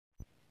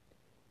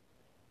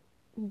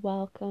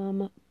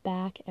Welcome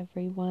back,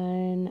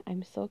 everyone.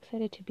 I'm so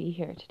excited to be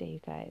here today,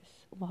 you guys.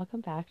 Welcome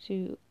back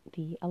to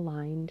the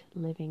Aligned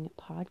Living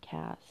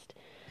podcast.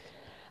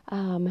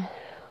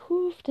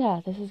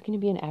 Hoofda, this is going to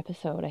be an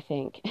episode, I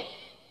think.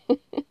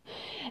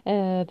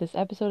 This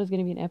episode is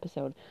going to be an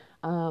episode.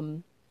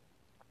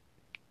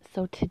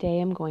 So today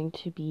I'm going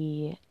to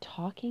be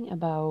talking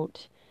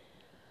about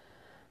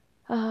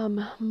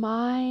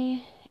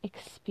my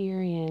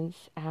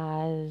experience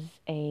as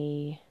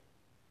a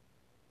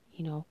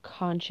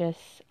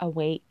conscious,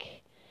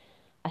 awake,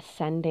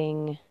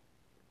 ascending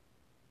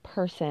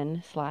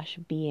person slash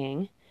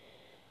being.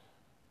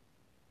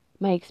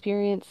 My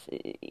experience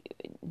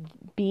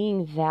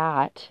being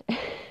that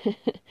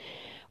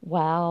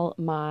while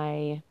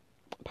my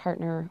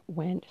partner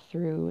went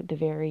through the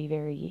very,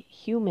 very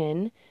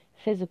human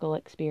physical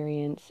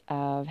experience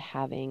of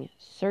having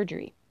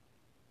surgery.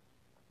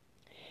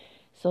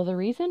 So the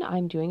reason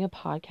I'm doing a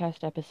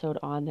podcast episode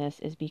on this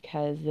is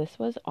because this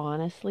was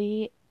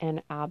honestly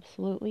an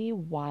absolutely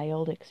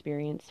wild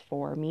experience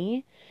for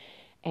me.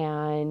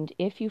 And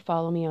if you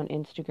follow me on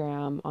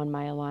Instagram on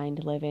my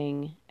Aligned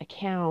Living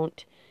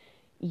account,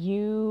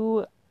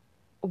 you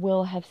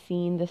will have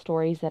seen the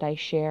stories that I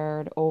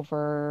shared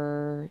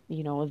over,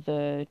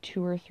 the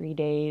 2 or 3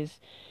 days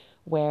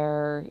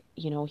where,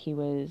 he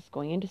was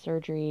going into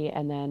surgery,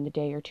 and then the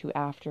day or two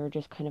after,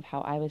 just kind of how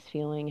I was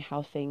feeling,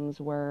 how things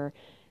were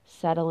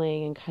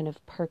settling and kind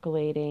of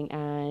percolating,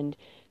 and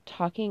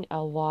talking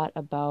a lot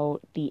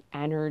about the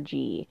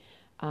energy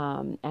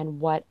and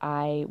what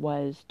I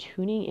was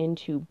tuning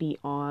into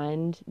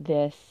beyond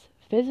this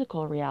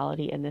physical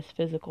reality and this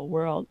physical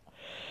world.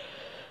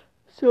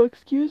 So,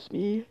 excuse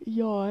me,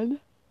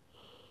 yawn.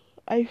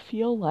 I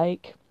feel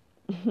like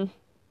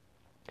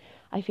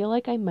I feel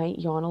like I might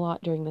yawn a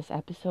lot during this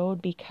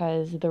episode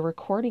because the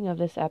recording of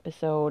this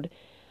episode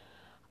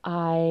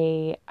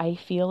I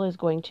feel is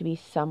going to be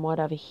somewhat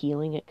of a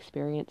healing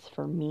experience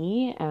for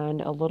me,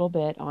 and a little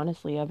bit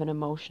honestly of an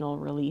emotional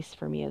release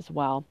for me as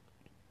well.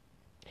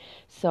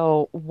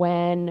 So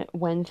when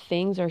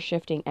things are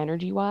shifting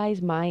energy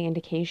wise, my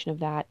indication of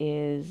that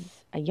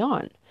is a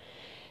yawn.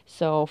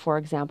 So for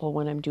example,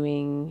 when I'm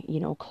doing,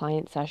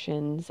 client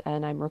sessions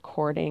and I'm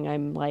recording,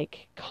 I'm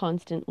like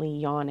constantly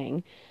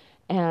yawning,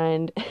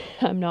 and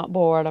I'm not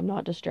bored, I'm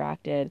not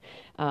distracted.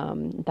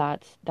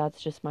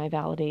 That's just my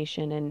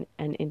validation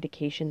and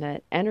indication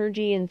that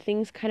energy and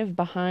things kind of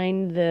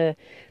behind the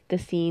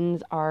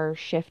scenes are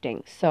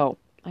shifting. So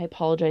I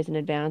apologize in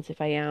advance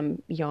if I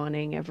am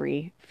yawning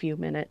every few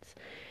minutes.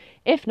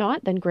 If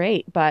not, then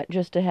great, but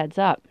just a heads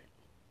up.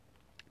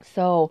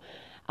 So,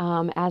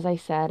 as I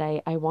said,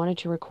 I wanted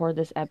to record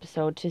this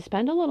episode to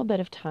spend a little bit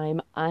of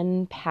time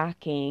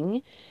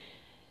unpacking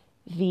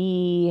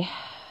the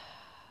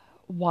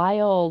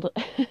wild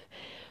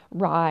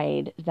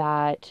ride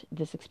that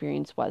this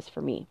experience was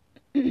for me.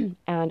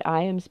 And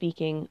I am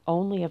speaking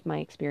only of my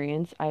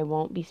experience. I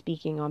won't be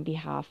speaking on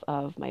behalf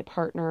of my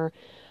partner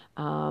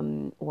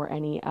or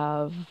any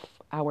of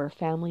our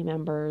family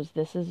members.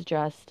 This is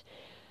just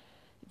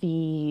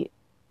the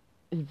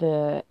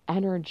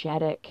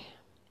energetic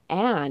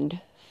and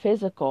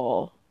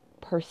physical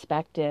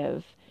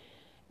perspective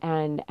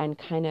and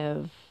kind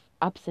of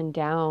ups and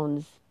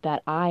downs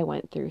that I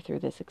went through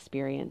this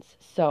experience.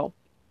 So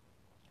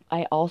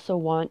I also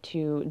want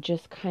to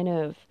just kind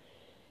of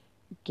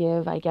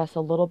give, I guess, a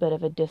little bit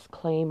of a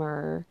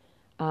disclaimer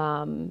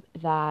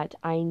that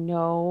I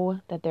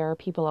know that there are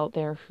people out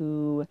there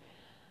who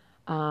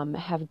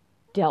have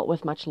dealt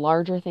with much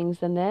larger things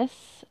than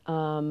this,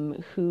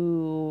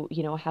 who,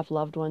 have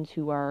loved ones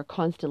who are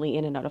constantly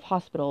in and out of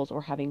hospitals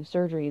or having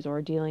surgeries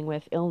or dealing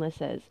with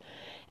illnesses.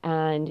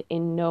 And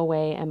in no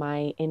way am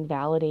I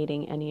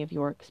invalidating any of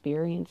your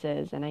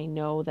experiences. And I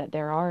know that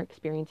there are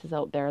experiences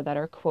out there that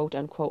are quote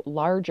unquote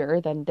larger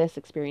than this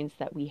experience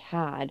that we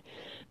had.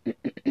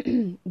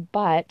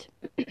 But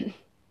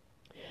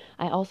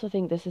I also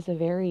think this is a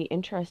very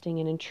interesting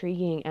and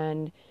intriguing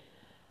and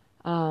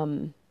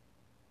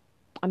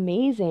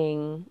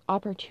amazing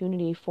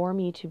opportunity for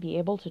me to be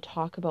able to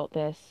talk about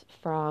this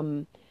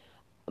from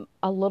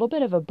a little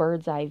bit of a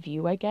bird's eye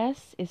view, I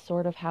guess, is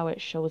sort of how it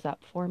shows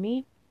up for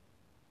me.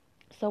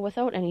 So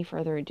without any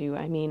further ado,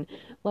 I mean,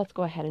 let's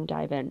go ahead and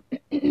dive in.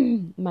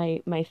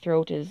 My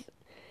throat is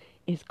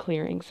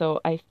clearing. So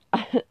I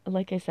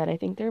like I said, I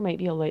think there might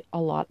be a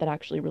lot that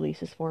actually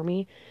releases for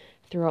me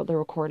throughout the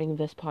recording of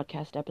this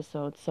podcast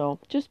episode. So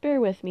just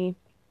bear with me.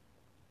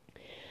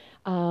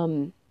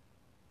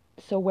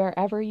 So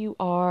wherever you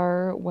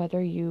are,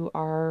 whether you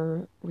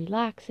are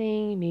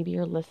relaxing, maybe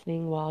you're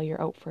listening while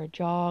you're out for a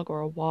jog or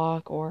a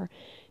walk, or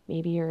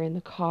maybe you're in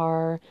the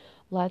car,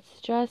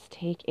 let's just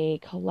take a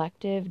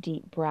collective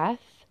deep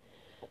breath.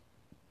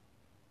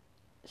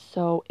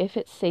 So if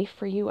it's safe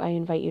for you, I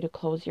invite you to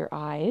close your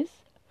eyes.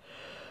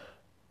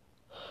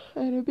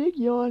 And a big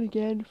yawn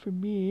again for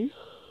me.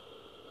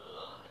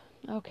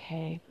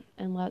 Okay,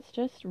 and let's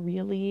just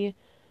really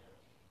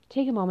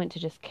take a moment to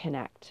just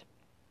connect.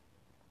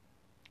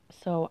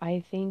 So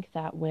I think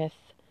that with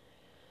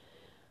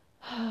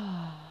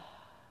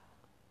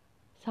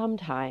some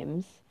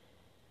sometimes,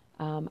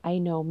 I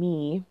know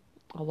me,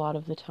 a lot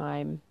of the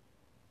time,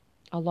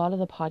 a lot of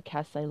the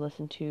podcasts I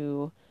listen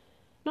to,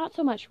 not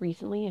so much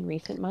recently in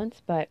recent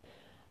months, but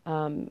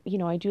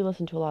I do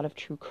listen to a lot of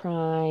true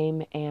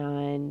crime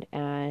and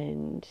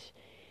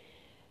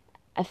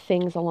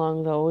things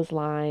along those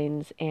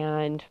lines,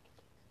 and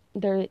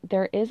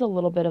there is a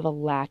little bit of a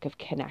lack of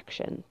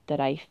connection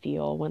that I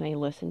feel when I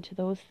listen to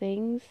those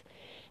things.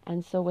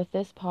 And so with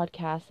this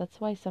podcast, that's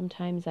why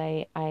sometimes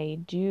I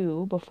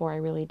do, before I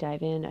really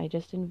dive in, I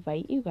just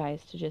invite you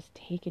guys to just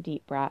take a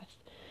deep breath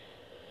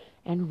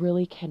and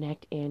really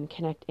connect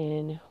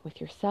in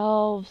with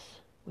yourselves,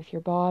 with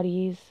your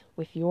bodies,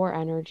 with your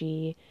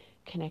energy,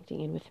 connecting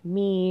in with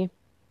me,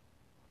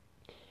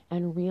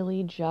 and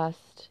really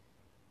just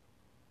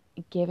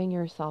giving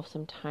yourself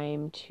some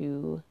time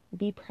to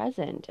be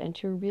present and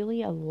to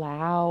really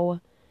allow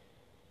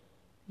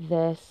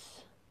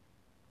this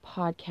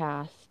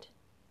podcast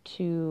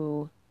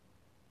to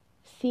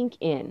sink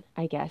in,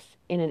 I guess,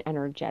 in an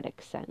energetic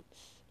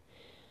sense.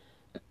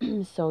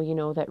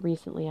 So, that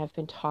recently I've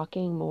been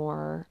talking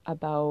more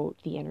about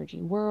the energy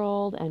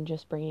world and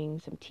just bringing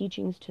some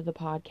teachings to the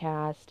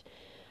podcast.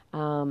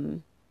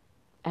 And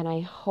I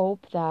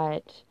hope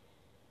that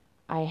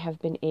I have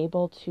been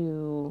able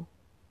to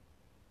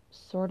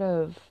sort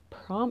of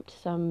prompt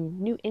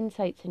some new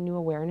insights and new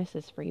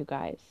awarenesses for you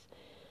guys.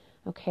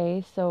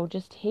 Okay, so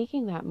just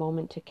taking that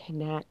moment to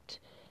connect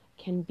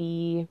can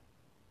be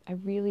a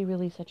really,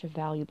 really such a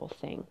valuable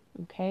thing.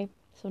 Okay,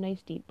 so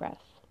nice deep breath.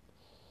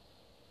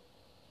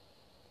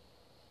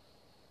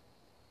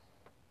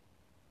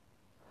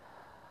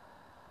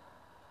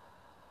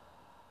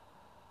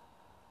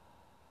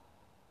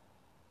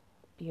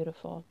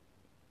 Beautiful.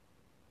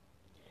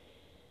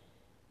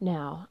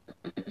 Now,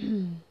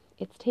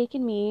 it's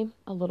taken me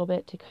a little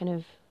bit to kind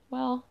of,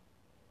 well,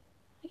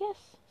 I guess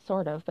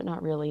sort of, but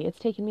not really. It's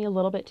taken me a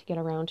little bit to get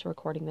around to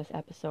recording this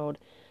episode.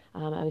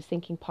 I was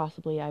thinking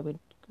possibly I would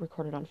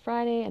record it on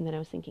Friday, and then I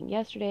was thinking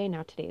yesterday.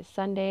 Now today is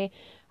Sunday.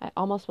 I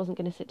almost wasn't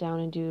going to sit down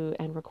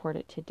and record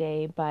it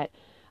today, but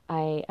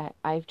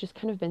I've just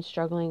kind of been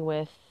struggling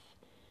with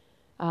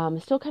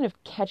still kind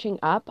of catching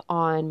up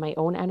on my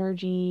own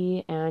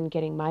energy and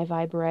getting my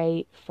vibe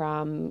right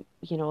from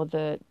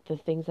the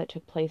things that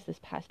took place this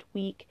past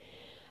week,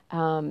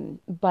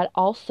 but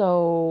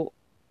also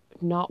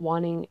not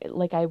wanting,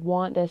 like, I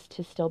want this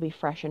to still be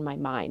fresh in my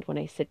mind when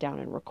I sit down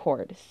and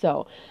record.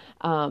 So,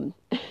 not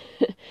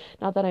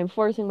that I'm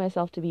forcing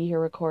myself to be here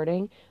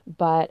recording,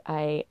 but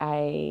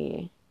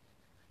I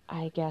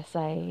guess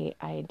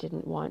I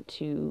didn't want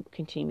to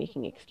continue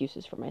making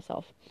excuses for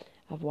myself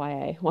of why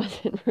I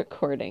wasn't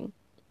recording.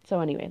 So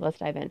anyway, let's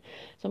dive in.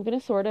 So I'm going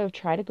to sort of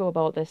try to go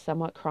about this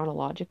somewhat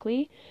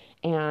chronologically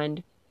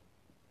and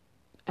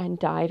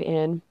dive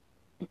in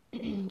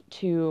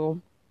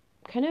to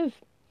kind of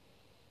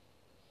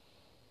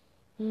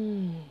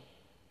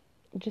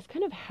just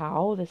kind of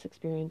how this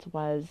experience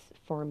was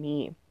for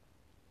me.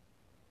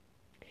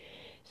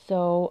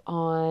 So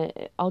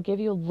I'll give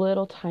you a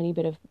little tiny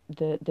bit of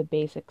the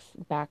basics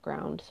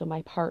background. So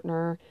my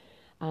partner,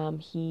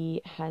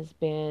 he has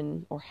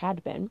been or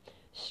had been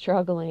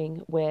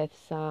struggling with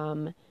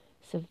some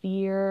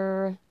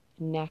severe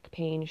neck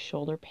pain,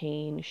 shoulder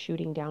pain,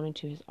 shooting down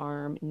into his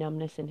arm,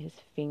 numbness in his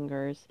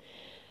fingers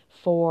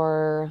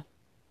for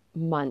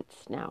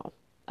months now.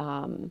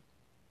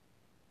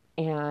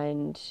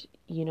 And,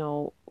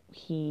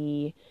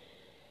 he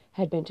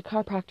had been to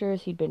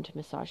chiropractors, he'd been to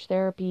massage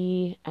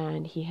therapy,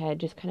 and he had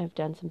just kind of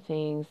done some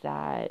things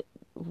that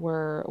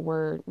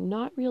were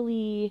not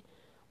really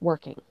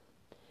working.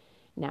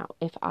 Now,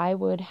 if I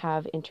would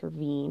have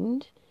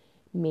intervened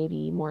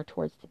maybe more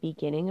towards the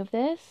beginning of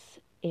this,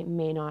 it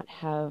may not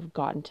have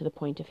gotten to the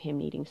point of him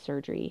needing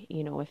surgery,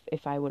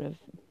 if I would have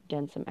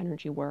done some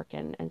energy work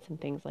and some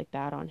things like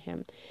that on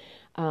him.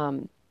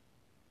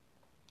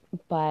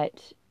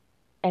 But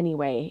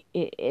anyway,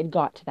 it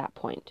got to that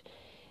point.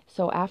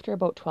 So after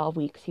about 12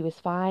 weeks, he was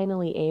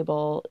finally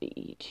able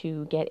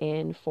to get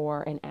in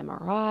for an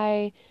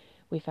MRI.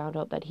 We found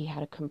out that he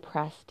had a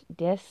compressed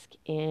disc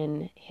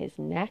in his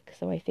neck,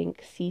 so I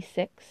think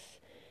C6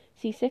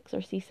 or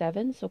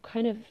C7, so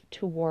kind of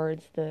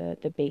towards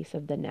the base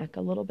of the neck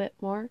a little bit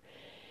more.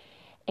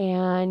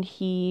 And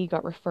he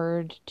got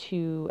referred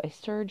to a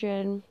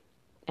surgeon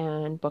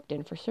and booked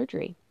in for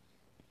surgery.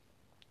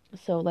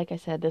 So like I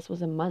said, this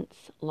was a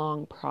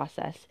months-long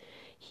process.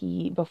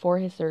 Before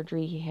his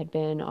surgery, he had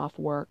been off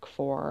work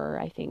for,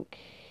 I think,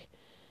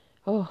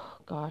 oh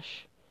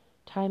gosh,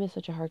 time is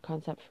such a hard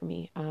concept for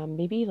me.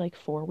 Maybe like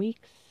 4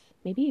 weeks,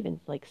 maybe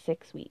even like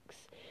 6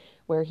 weeks,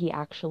 where he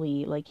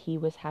actually, like, he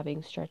was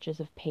having stretches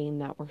of pain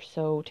that were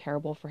so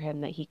terrible for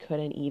him that he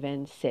couldn't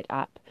even sit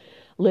up.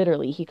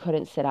 Literally, he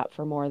couldn't sit up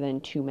for more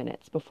than 2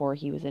 minutes before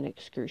he was in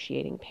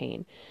excruciating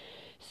pain.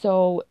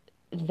 So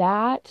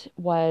that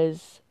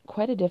was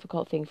quite a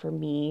difficult thing for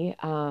me.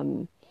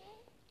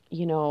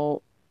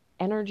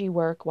 Energy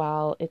work,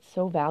 while it's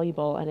so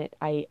valuable and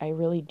I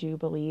really do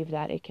believe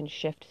that it can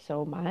shift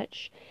so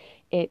much,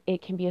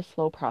 it can be a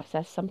slow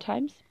process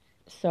sometimes.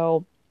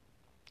 So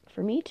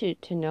for me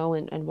to know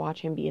and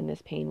watch him be in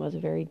this pain was a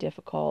very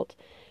difficult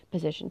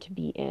position to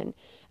be in.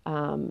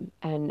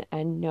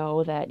 And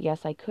know that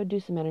yes, I could do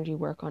some energy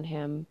work on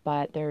him,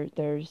 but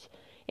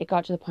it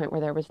got to the point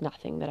where there was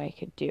nothing that I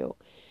could do.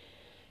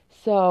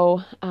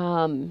 So,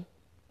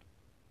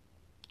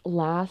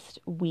 last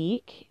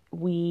week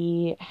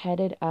we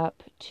headed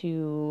up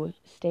to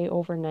stay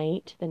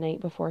overnight the night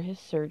before his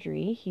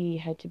surgery. He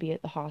had to be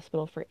at the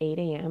hospital for 8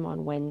 a.m.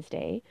 on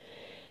Wednesday.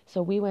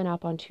 So we went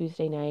up on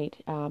Tuesday night,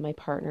 my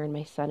partner and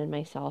my son and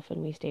myself,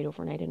 and we stayed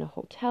overnight in a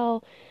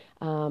hotel.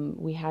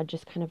 We had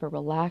just kind of a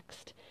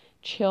relaxed,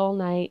 chill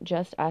night,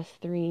 just us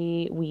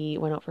three. We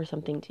went out for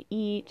something to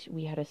eat.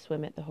 We had a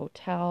swim at the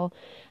hotel.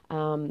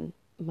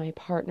 My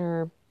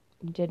partner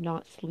did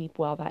not sleep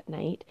well that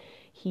night.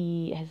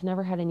 He has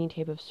never had any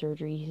type of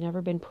surgery. He's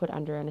never been put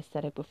under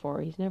anesthetic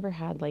before. He's never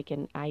had like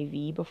an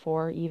IV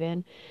before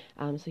even.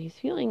 So he's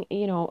feeling,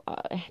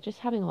 just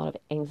having a lot of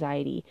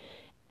anxiety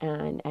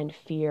and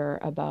fear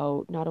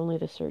about not only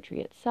the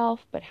surgery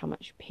itself, but how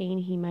much pain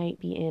he might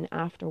be in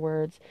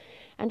afterwards,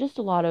 and just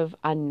a lot of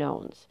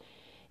unknowns.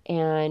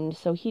 And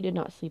so he did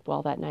not sleep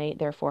well that night.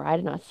 Therefore, I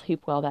did not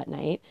sleep well that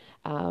night.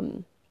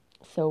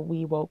 So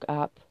we woke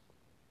up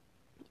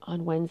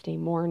on Wednesday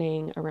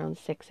morning around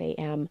 6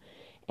 a.m.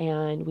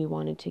 and we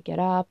wanted to get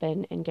up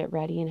and get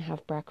ready and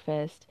have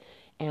breakfast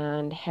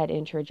and head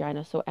into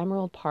Regina. So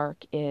Emerald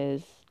Park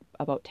is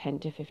about 10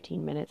 to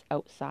 15 minutes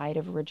outside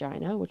of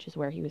Regina, which is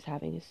where he was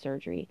having his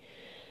surgery.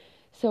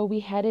 So we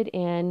headed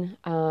in,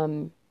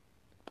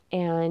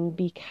 and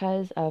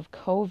because of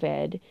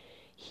COVID,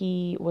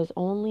 he was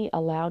only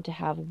allowed to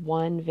have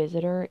one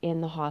visitor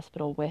in the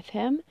hospital with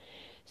him.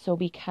 So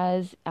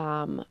because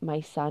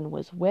my son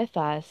was with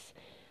us,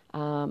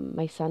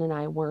 my son and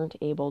I weren't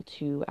able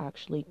to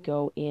actually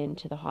go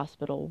into the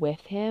hospital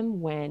with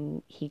him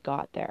when he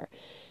got there.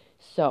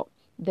 So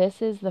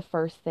this is the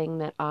first thing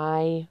that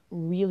I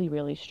really,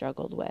 really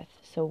struggled with.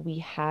 So we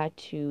had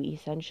to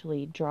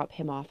essentially drop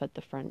him off at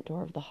the front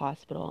door of the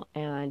hospital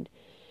and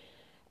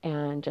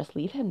just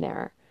leave him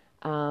there.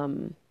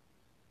 Um,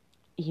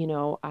 you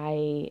know,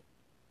 I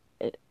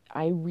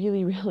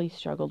really, really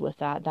struggled with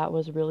that. That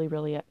was really,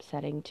 really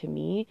upsetting to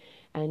me,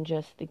 and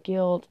just the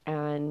guilt,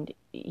 and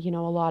a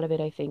lot of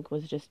it I think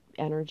was just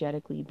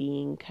energetically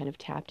being kind of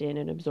tapped in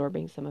and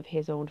absorbing some of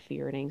his own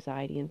fear and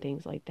anxiety and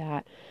things like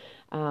that.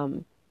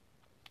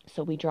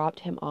 So we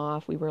dropped him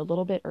off. We were a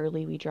little bit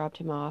early. We dropped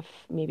him off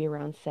maybe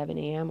around 7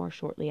 a.m. or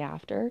shortly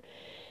after.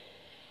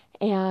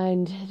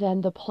 And then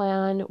the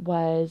plan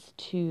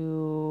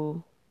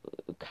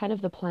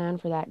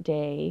for that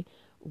day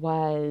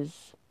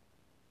was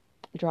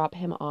drop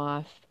him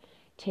off,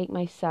 take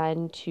my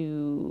son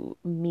to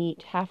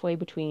meet halfway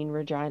between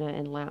Regina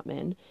and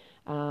Latman,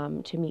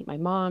 to meet my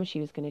mom.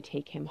 She was going to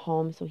take him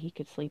home so he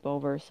could sleep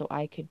over, so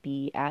I could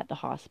be at the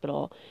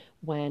hospital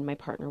when my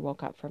partner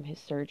woke up from his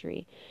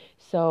surgery.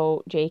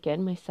 So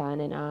Jacob, my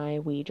son, and I,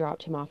 we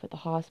dropped him off at the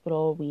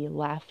hospital. We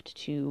left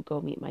to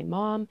go meet my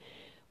mom.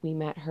 We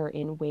met her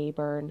in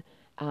Weyburn.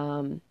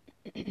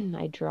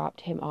 I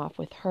dropped him off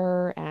with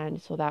her,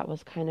 and so that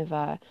was kind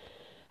of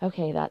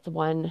okay, that's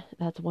one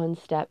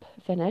step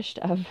finished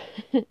of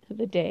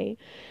the day.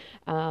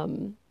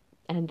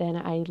 And then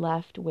I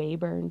left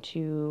Weyburn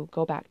to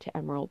go back to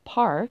Emerald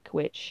Park,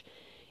 which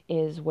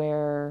is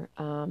where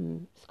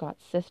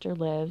Scott's sister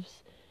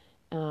lives.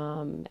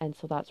 And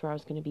so that's where I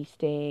was going to be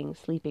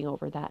sleeping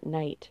over that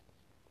night.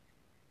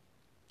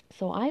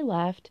 So I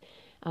left,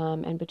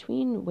 and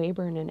between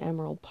Weyburn and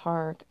Emerald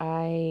Park,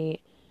 I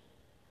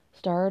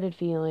started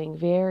feeling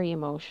very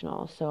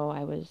emotional. So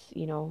I was,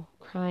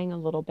 crying a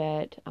little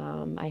bit.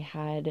 I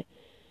had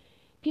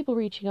people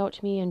reaching out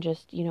to me and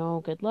just,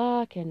 good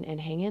luck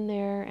and hang in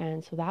there.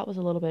 And so that was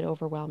a little bit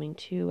overwhelming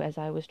too, as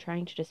I was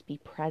trying to just be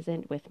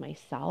present with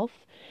myself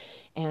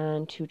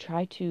and to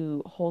try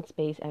to hold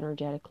space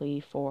energetically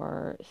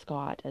for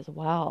Scott as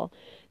well.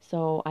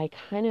 So I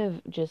kind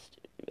of just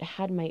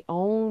had my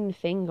own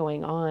thing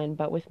going on,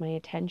 but with my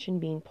attention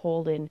being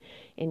pulled in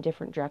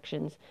different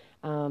directions.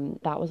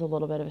 That was a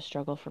little bit of a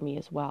struggle for me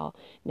as well.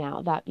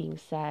 Now, that being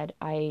said,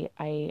 I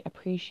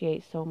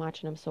appreciate so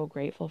much, and I'm so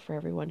grateful for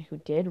everyone who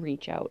did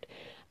reach out,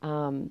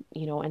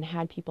 and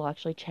had people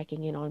actually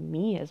checking in on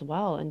me as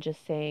well and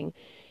just saying,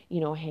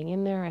 hang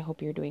in there. I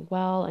hope you're doing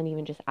well, and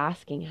even just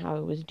asking how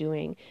I was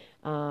doing.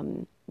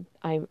 I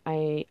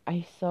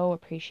so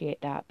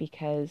appreciate that,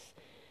 because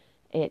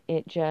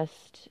it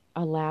just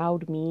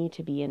allowed me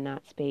to be in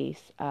that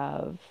space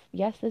of,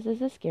 yes, this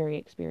is a scary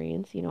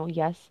experience.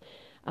 Yes,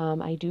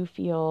 I do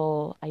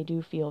feel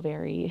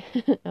very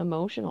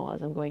emotional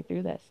as I'm going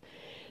through this.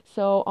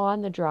 So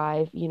on the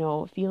drive,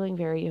 feeling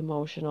very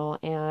emotional,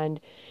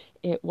 and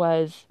it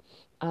was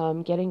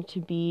getting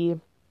to be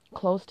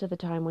close to the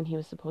time when he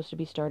was supposed to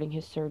be starting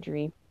his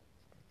surgery,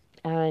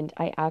 and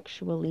I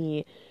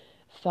actually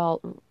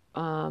felt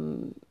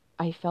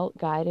I felt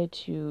guided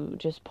to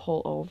just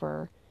pull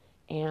over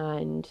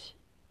and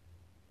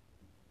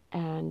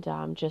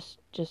and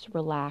just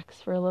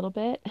relax for a little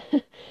bit.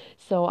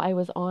 So I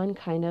was on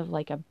kind of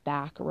like a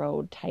back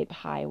road type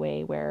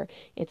highway where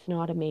it's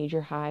not a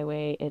major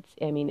highway. It's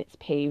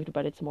paved,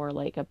 but it's more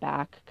like a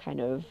back kind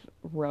of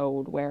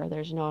road where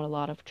there's not a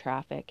lot of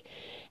traffic.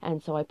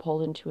 And so I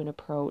pulled into an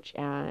approach,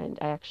 and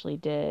I actually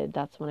did.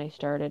 That's when I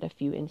started a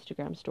few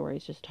Instagram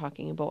stories just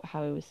talking about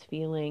how I was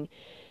feeling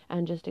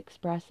and just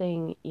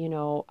expressing,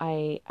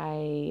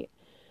 I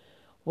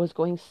was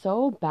going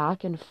so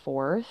back and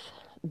forth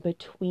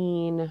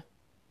between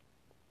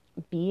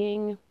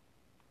being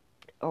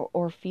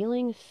or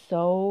feeling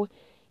so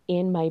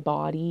in my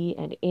body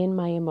and in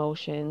my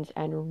emotions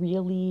and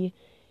really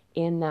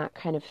in that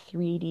kind of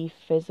 3D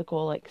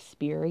physical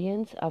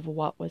experience of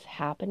what was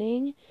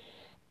happening,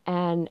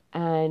 and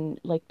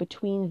like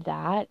between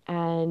that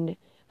and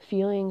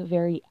feeling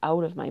very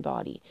out of my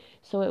body.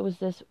 So it was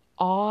this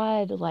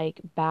odd like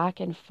back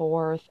and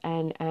forth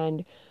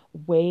and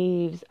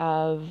waves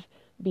of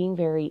being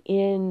very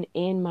in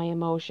my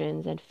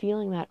emotions and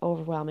feeling that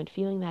overwhelm and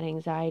feeling that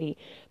anxiety,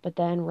 but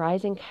then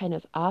rising kind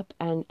of up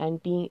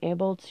and being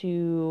able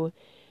to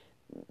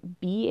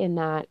be in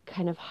that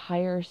kind of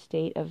higher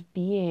state of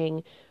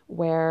being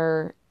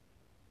where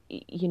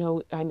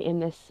I'm in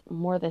this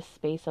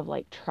space of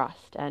like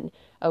trust and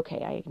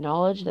okay, I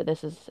acknowledge that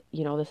this is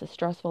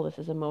stressful, this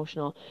is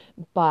emotional,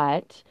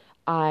 but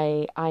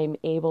I'm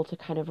able to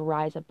kind of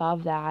rise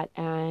above that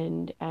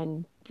and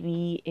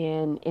be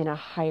in a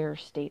higher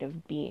state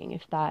of being,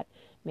 if that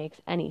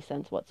makes any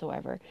sense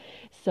whatsoever.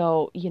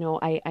 So,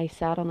 I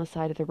sat on the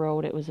side of the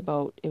road. It was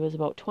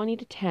about 20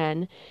 to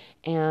 10,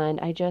 and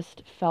I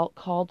just felt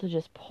called to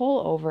just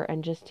pull over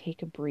and just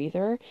take a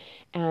breather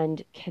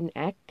and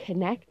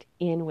connect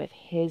in with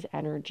his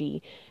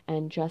energy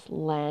and just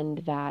lend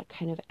that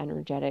kind of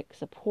energetic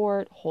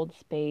support, hold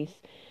space,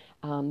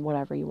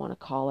 whatever you want to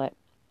call it.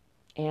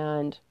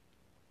 And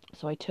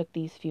so I took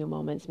these few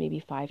moments, maybe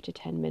 5 to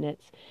 10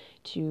 minutes,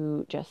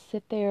 to just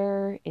sit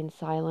there in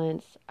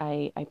silence.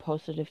 I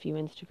posted a few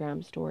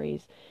Instagram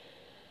stories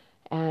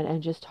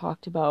and just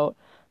talked about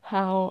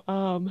how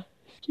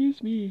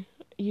excuse me,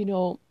 you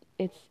know,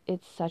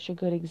 it's such a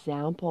good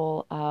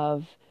example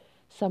of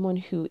someone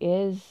who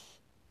is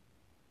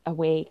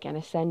awake and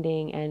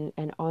ascending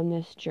and on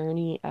this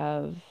journey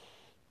of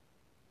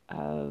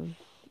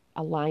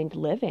aligned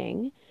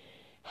living,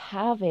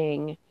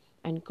 having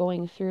and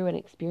going through and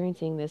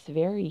experiencing this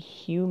very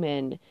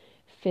human,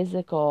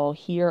 physical,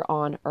 here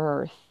on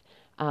earth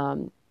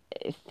um,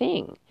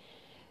 thing.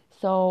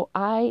 So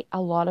a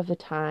lot of the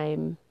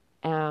time,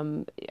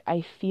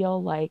 I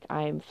feel like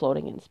I'm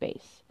floating in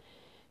space.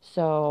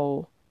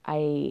 So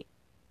I,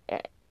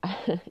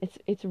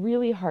 it's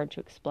really hard to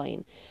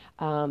explain.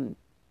 Um,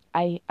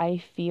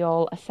 I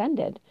feel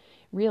ascended,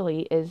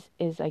 really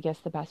is I guess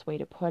the best way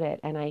to put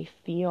it, and I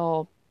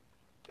feel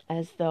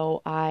as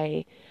though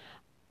I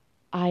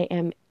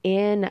am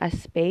in a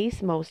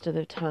space most of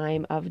the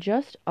time of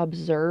just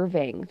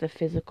observing the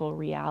physical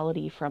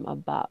reality from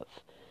above.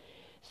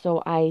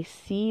 So I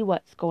see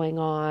what's going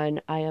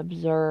on, I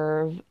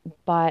observe,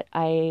 but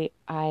I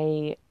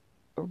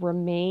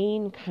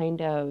remain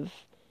kind of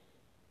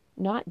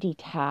not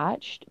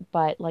detached,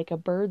 but like a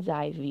bird's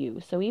eye view.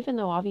 So even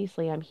though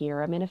obviously I'm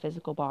here, I'm in a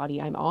physical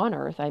body, I'm on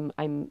earth, I'm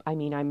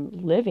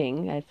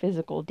living a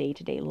physical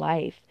day-to-day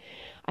life,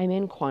 I'm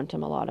in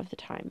quantum a lot of the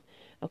time.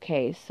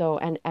 Okay, so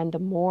and the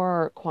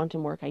more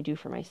quantum work I do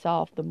for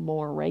myself, the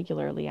more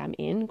regularly I'm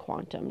in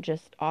quantum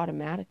just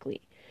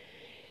automatically.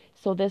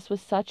 So this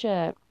was such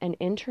an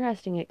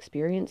interesting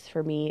experience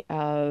for me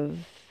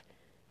of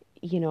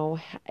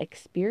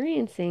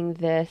experiencing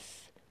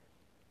this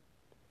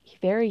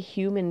very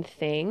human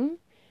thing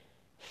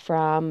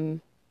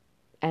from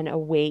an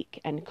awake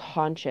and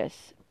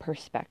conscious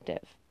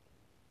perspective.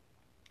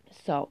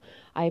 So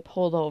I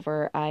pulled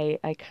over, I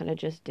kind of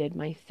just did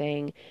my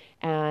thing,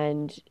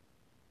 and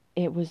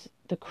it was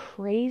the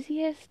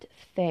craziest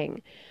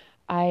thing.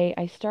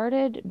 I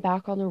started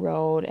back on the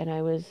road and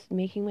I was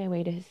making my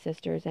way to his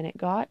sister's, and it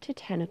got to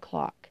 10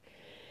 o'clock.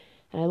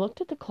 And I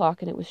looked at the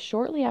clock and it was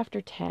shortly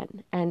after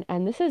 10.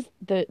 And this is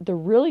the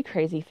really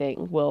crazy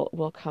thing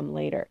will come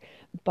later.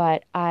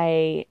 But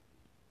his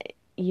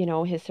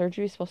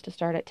surgery is supposed to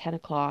start at 10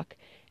 o'clock,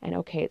 and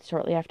okay, it's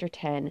shortly after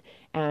 10,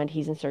 and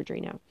he's in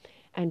surgery now.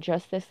 And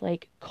just this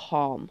like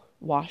calm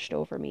washed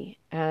over me.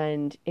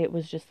 And it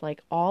was just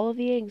like all of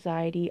the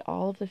anxiety,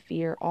 all of the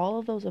fear, all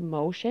of those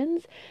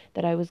emotions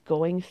that I was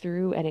going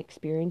through and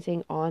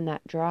experiencing on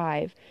that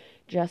drive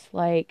just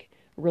like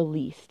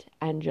released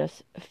and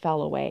just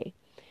fell away.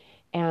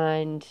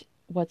 And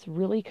what's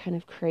really kind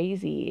of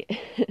crazy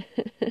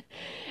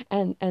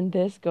and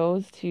this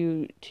goes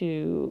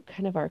to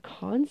kind of our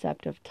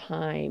concept of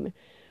time,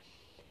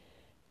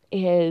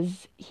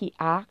 is he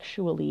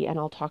actually, and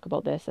I'll talk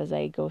about this as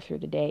I go through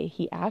the day,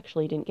 he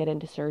actually didn't get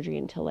into surgery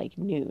until like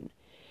noon.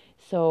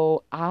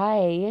 So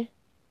I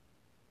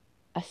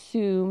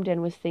assumed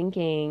and was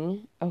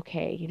thinking,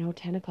 okay,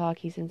 10 o'clock,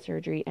 he's in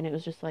surgery. And it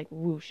was just like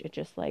whoosh, it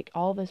just like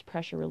all this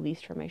pressure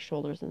released from my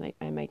shoulders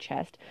and my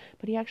chest.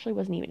 But he actually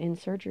wasn't even in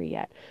surgery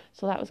yet.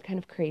 So that was kind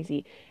of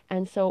crazy.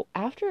 And so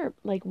after,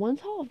 like,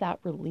 once all of that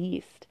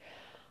released,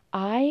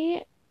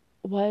 I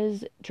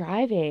was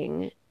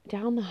driving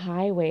down the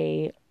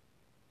highway,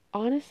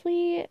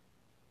 honestly,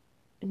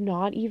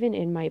 not even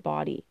in my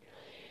body.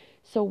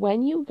 So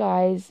when you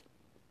guys,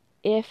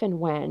 if and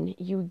when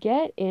you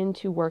get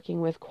into working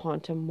with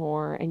quantum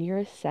more and you're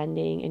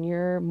ascending and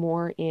you're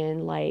more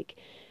in like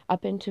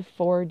up into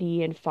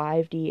 4D and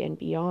 5D and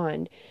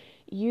beyond,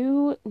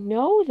 you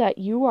know that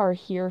you are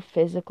here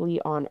physically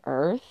on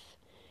earth.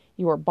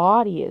 Your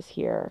body is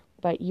here,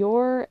 but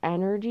your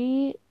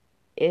energy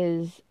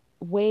is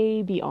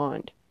way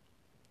beyond.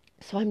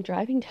 So I'm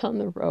driving down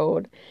the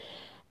road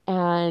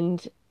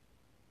and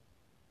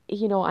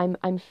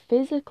I'm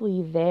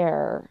physically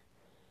there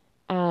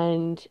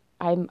and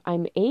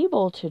I'm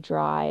able to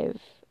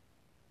drive,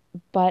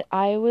 but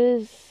I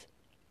was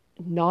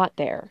not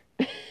there.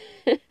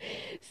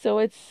 So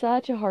it's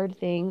such a hard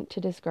thing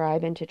to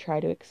describe and to try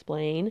to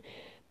explain,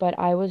 but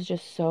I was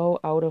just so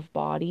out of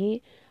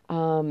body.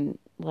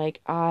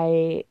 Like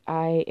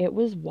it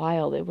was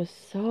wild. It was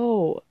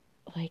so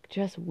like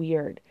just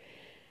weird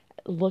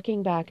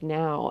looking back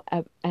now,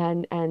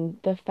 and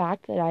the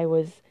fact that I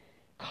was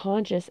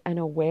conscious and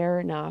aware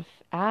enough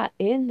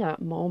in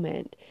that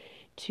moment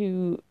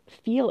to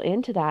feel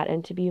into that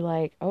and to be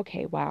like,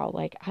 okay, wow,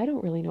 like I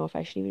don't really know if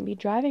I should even be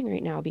driving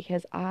right now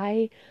because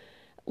I'm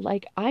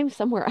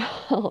somewhere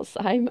else.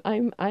 I'm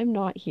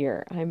not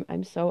here.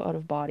 I'm so out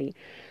of body.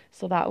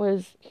 So that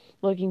was,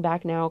 looking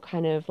back now,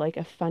 kind of like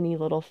a funny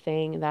little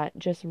thing that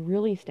just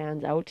really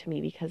stands out to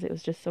me because it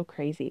was just so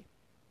crazy.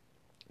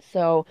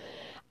 So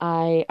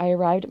I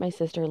arrived at my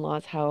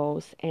sister-in-law's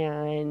house,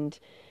 and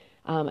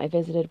I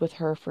visited with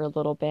her for a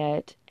little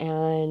bit,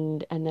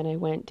 and then I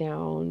went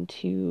down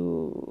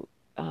to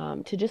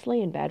just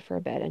lay in bed for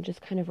a bit and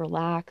just kind of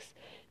relax,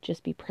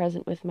 just be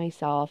present with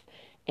myself.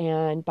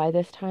 And by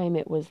this time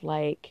it was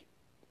like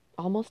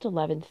almost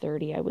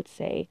 11:30, I would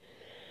say.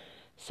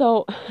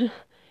 So,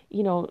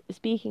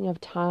 speaking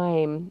of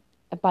time,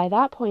 by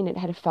that point it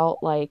had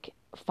felt like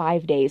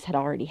 5 days had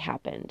already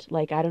happened.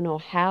 Like I don't know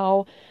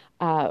how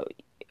uh,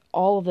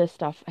 all of this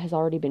stuff has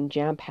already been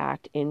jam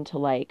packed into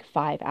like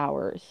 5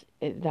 hours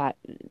that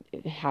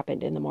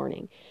happened in the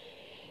morning.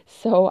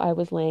 So I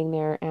was laying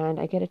there and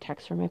I get a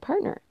text from my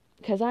partner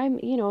because I'm,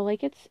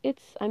 like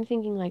I'm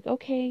thinking like,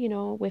 okay,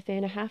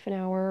 within a half an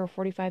hour or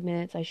 45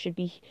 minutes, I should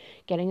be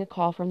getting a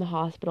call from the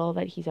hospital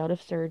that he's out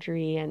of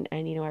surgery and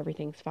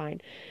everything's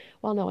fine.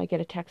 Well, no, I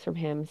get a text from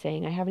him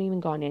saying I haven't even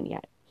gone in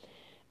yet.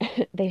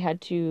 they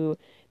had to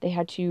they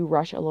had to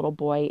rush a little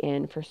boy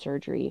in for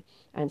surgery,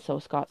 and so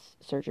Scott's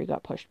surgery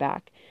got pushed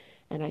back.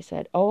 And I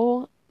said,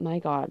 "Oh my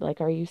God,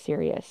 like, are you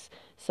serious?"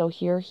 So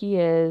here he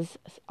is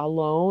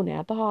alone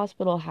at the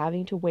hospital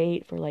having to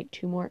wait for like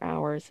 2 more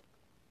hours.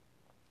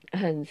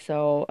 And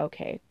so,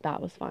 okay,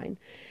 that was fine.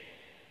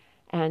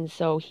 And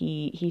so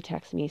he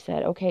texted me,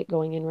 said, "Okay,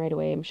 going in right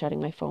away. I'm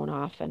shutting my phone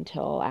off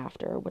until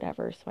after,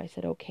 whatever." So I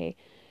said, "Okay."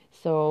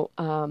 So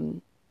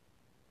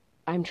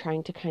I'm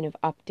trying to kind of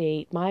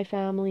update my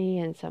family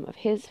and some of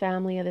his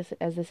family as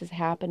this is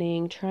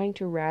happening, trying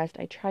to rest.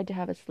 I tried to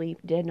have a sleep,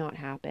 did not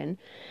happen,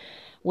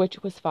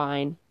 which was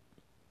fine.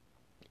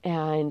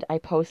 And I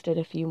posted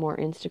a few more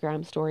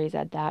Instagram stories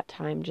at that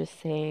time,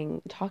 just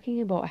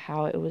talking about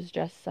how it was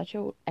just such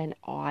an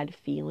odd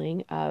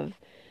feeling of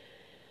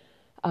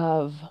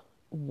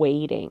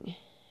waiting,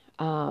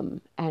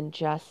 and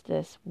just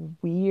this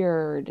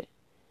weird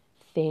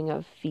thing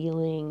of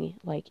feeling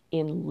like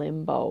in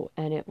limbo.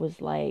 And it was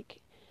like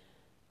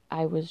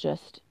I was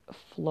just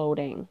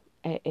floating.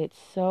 It's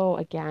so,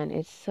 again,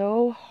 it's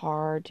so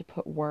hard to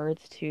put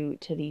words to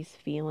these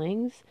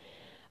feelings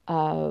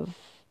of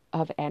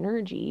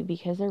energy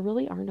because there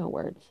really are no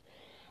words.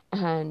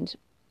 And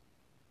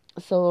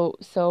so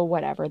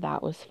whatever,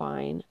 that was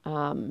fine.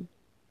 So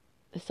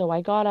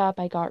I got up,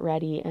 I got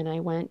ready, and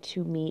I went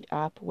to meet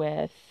up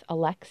with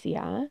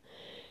Alexia,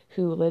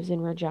 who lives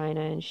in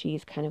Regina, and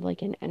she's kind of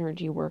like an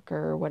energy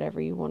worker, whatever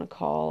you want to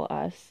call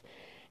us.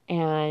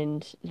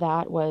 And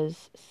that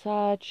was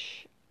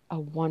such a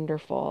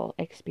wonderful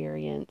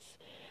experience.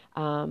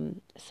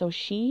 So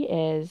she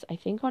is, I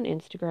think on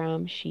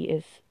Instagram, she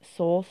is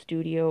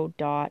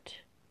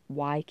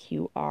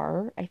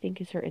soulstudio.yqr, I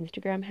think is her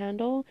Instagram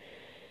handle.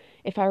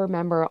 If I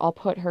remember, I'll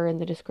put her in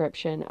the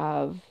description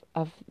of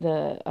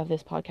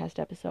this podcast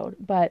episode.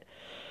 But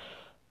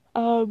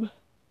um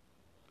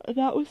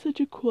that was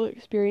such a cool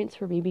experience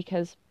for me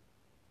because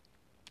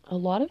a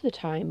lot of the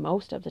time,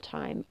 most of the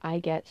time, I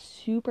get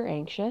super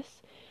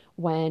anxious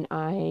when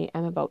I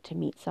am about to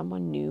meet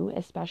someone new,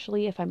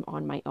 especially if I'm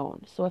on my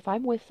own. So if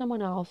I'm with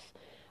someone else,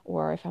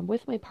 or if I'm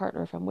with my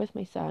partner, if I'm with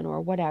my son, or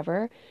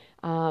whatever,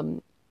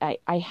 I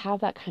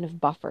have that kind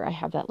of buffer. I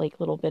have that like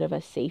little bit of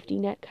a safety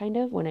net kind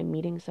of when I'm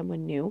meeting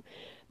someone new.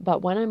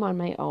 But when I'm on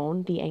my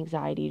own, the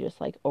anxiety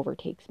just like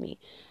overtakes me.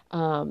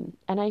 And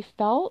I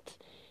felt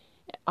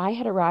I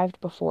had arrived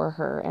before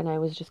her and I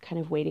was just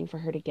kind of waiting for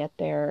her to get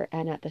there.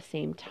 And at the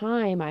same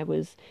time, I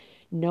was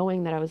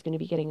knowing that I was going to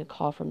be getting a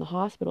call from the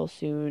hospital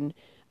soon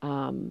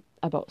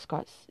about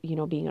Scott's,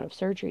 being out of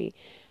surgery.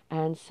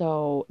 And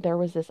so there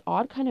was this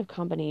odd kind of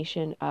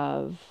combination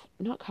of,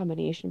 not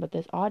combination, but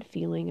this odd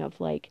feeling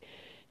of like,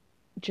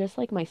 just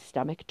like my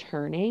stomach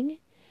turning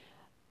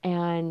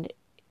and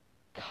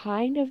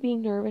kind of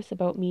being nervous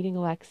about meeting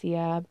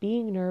Alexia,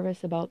 being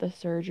nervous about the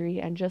surgery,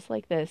 and just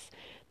like this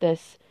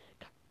this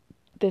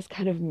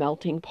kind of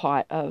melting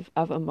pot of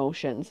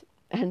emotions.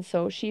 And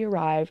so she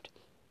arrived,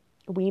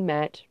 we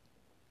met,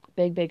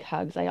 big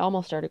hugs. I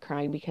almost started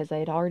crying because I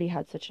had already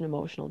had such an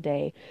emotional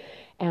day.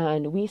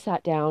 And we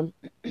sat down,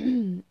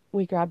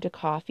 we grabbed a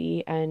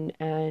coffee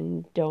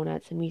and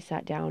donuts, and we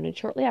sat down. And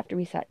shortly after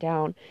we sat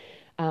down,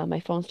 my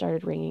phone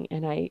started ringing,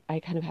 and I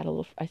kind of had a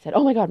little, I said,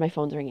 "Oh my God, my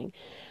phone's ringing."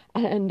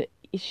 And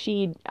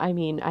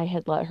I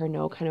had let her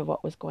know kind of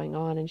what was going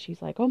on, and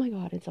she's like, "Oh my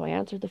God." And so I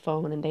answered the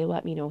phone, and they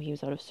let me know he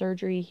was out of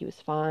surgery. He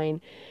was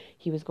fine.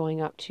 He was going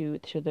up to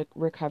the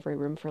recovery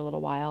room for a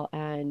little while.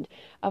 And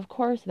of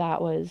course, that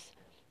was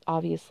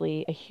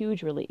obviously a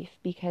huge relief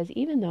because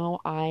even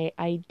though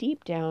I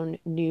deep down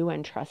knew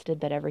and trusted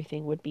that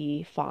everything would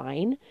be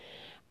fine,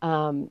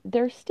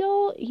 there's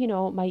still,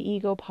 my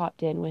ego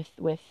popped in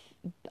with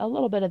a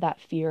little bit of that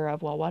fear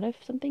of, well, what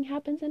if something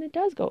happens and it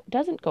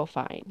doesn't go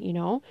fine.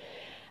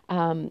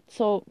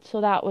 So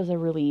that was a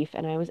relief,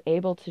 and I was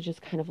able to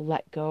just kind of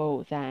let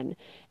go then.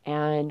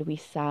 And we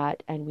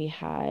sat and we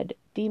had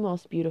the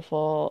most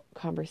beautiful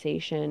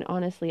conversation.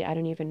 Honestly, I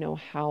don't even know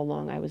how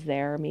long I was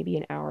there, maybe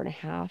an hour and a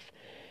half,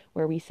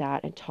 where we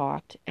sat and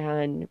talked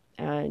and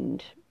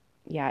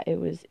yeah, it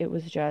was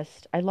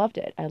just, I loved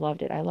it. I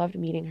loved it. I loved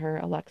meeting her.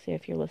 Alexia,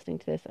 if you're listening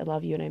to this, I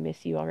love you and I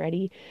miss you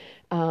already.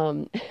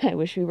 I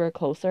wish we were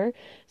closer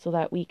so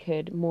that we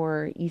could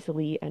more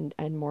easily and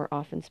more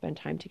often spend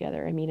time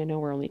together. I mean, I know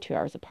we're only 2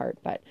 hours apart,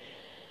 but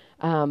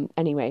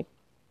anyway,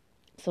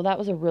 so that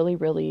was a really,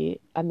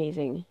 really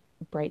amazing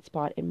bright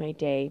spot in my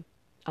day.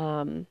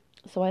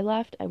 So I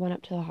left, I went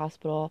up to the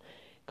hospital,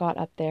 got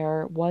up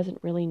there, wasn't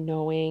really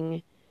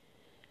knowing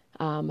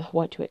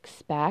what to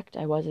expect.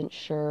 I wasn't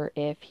sure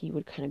if he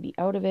would kind of be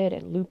out of it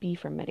and loopy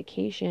from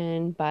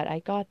medication, but I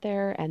got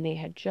there and they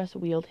had just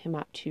wheeled him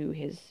up to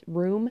his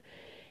room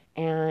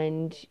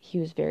and he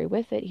was very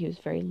with it. He was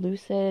very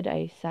lucid.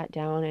 I sat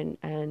down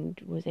and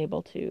was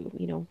able to,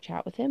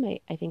 chat with him.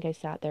 I think I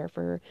sat there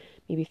for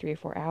maybe 3 or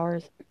 4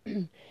 hours.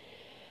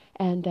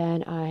 And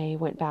then I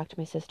went back to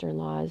my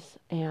sister-in-law's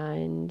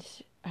and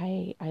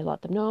I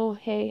let them know,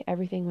 hey,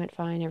 everything went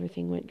fine,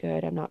 everything went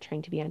good. I'm not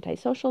trying to be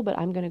antisocial, but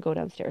I'm going to go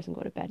downstairs and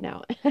go to bed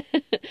now.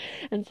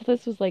 And so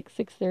this was like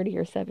 6:30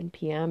 or 7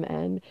 p.m.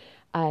 and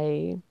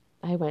I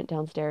went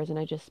downstairs and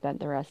I just spent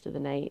the rest of the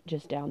night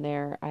just down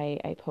there.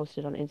 I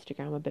posted on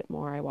Instagram a bit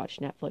more. I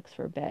watched Netflix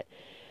for a bit.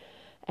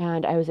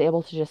 And I was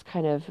able to just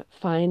kind of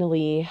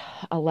finally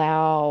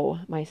allow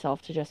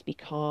myself to just be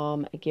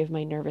calm, give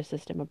my nervous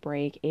system a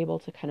break, able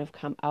to kind of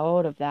come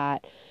out of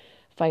that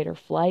fight or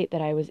flight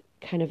that I was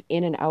kind of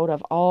in and out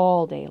of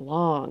all day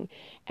long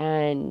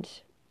and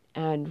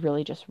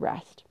really just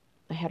rest.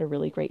 I had a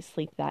really great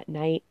sleep that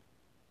night.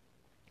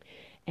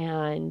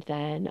 And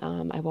then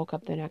I woke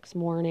up the next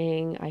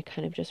morning. I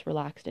kind of just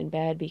relaxed in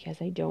bed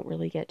because I don't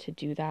really get to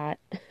do that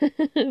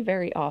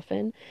very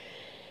often.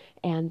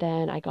 And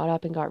then I got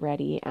up and got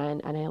ready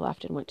and I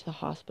left and went to the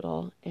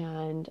hospital.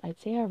 And I'd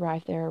say I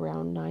arrived there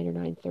around 9 or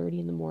 9:30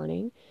 in the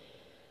morning.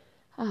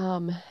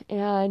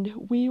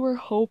 And we were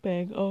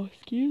hoping, oh,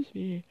 excuse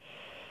me.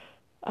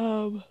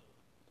 Um,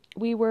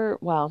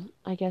 well,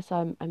 I guess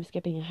I'm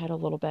skipping ahead a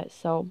little bit.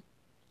 So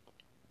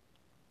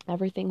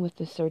everything with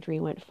the surgery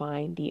went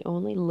fine. The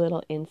only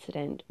little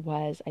incident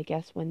was, I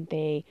guess, when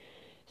they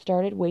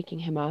started waking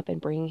him up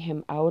and bringing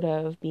him out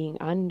of being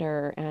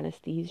under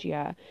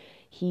anesthesia,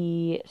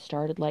 he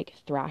started like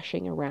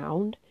thrashing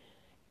around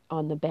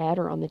on the bed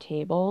or on the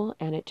table,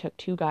 and it took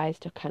two guys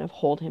to kind of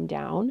hold him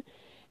down.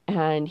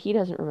 And he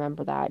doesn't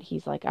remember that.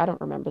 He's like, I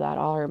don't remember that.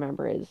 All I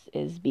remember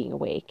is being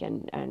awake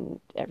and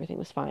everything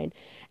was fine.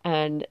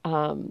 And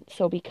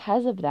so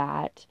because of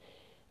that,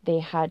 they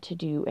had to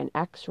do an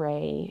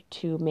x-ray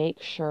to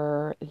make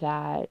sure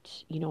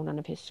that, none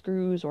of his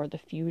screws or the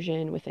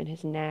fusion within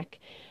his neck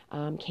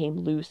came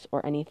loose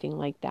or anything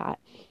like that.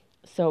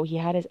 So he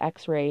had his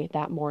x-ray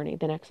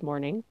the next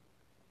morning.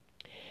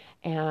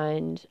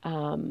 And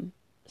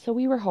so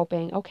we were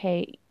hoping,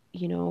 okay,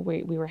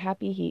 we were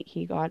happy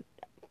he got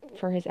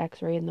for his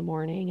x-ray in the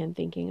morning and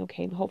thinking,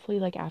 okay, hopefully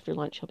like after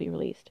lunch he'll be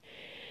released.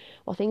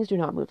 Well, things do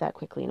not move that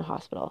quickly in a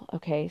hospital.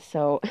 Okay,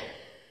 so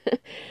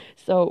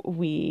so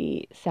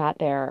we sat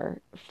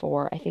there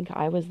I think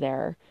I was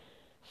there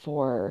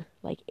for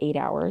like 8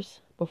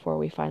 hours before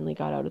we finally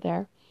got out of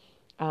there.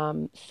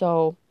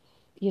 So,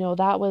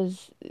 that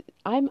was,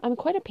 I'm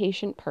quite a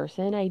patient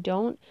person. I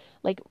don't,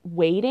 like,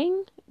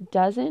 waiting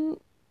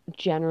doesn't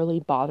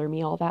generally bother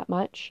me all that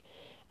much.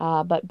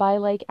 But by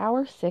like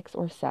hour 6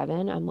 or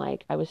 7,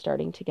 I was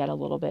starting to get a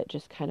little bit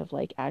just kind of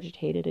like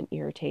agitated and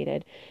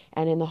irritated.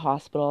 And in the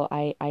hospital,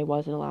 I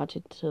wasn't allowed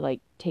to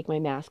like take my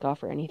mask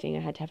off or anything.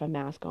 I had to have a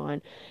mask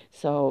on.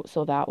 So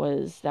that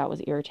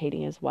was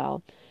irritating as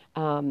well.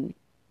 Um,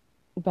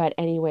 but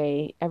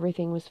anyway,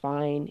 everything was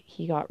fine.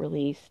 He got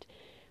released.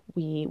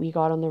 We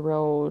got on the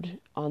road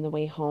on the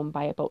way home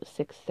by about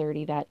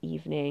 6:30 that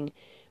evening.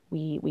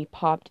 We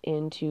popped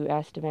into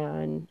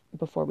Estevan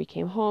before we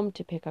came home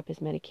to pick up his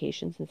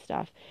medications and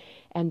stuff.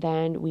 And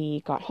then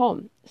we got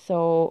home.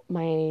 So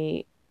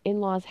my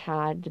in-laws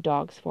had the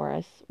dogs for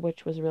us,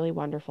 which was really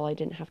wonderful. I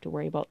didn't have to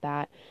worry about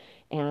that.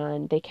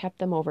 And they kept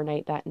them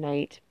overnight that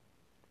night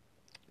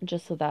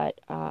just so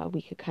that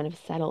we could kind of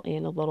settle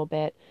in a little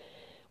bit,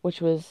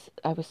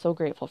 I was so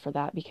grateful for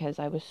that because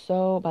by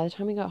the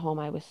time we got home,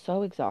 I was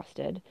so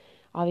exhausted.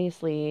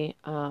 Obviously,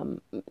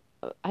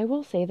 I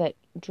will say that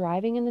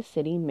driving in the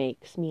city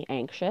makes me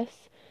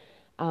anxious,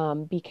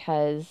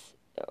 because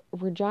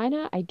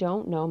Regina, I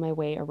don't know my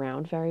way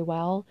around very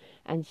well.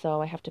 And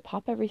so I have to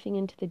pop everything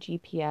into the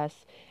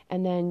GPS.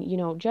 And then,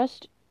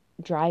 just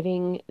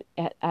driving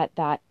at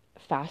that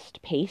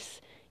fast pace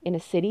in a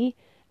city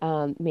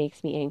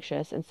makes me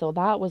anxious. And so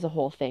that was a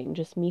whole thing,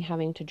 just me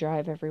having to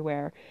drive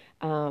everywhere.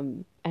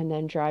 And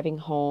then driving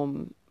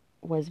home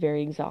was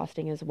very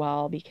exhausting as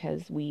well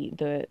because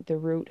the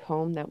route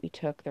home that we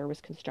took, there was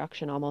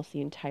construction almost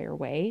the entire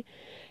way.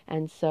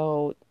 And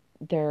so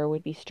there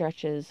would be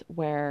stretches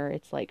where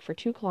it's like for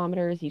 2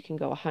 kilometers you can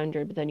go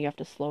 100, but then you have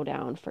to slow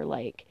down for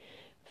like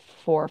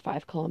 4 or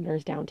 5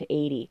 kilometers down to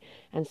 80.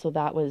 And so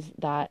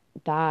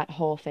that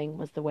whole thing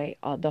was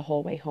the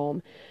whole way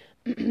home.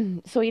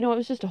 So it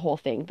was just a whole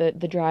thing.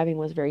 The driving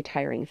was a very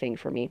tiring thing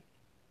for me.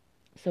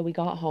 So we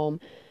got home.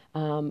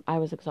 I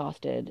was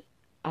exhausted.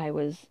 I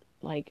was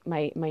like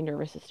my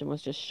nervous system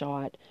was just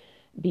shot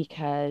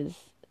because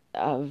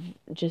of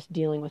just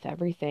dealing with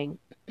everything.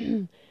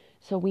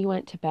 So we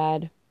went to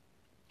bed,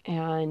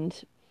 and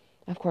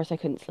of course I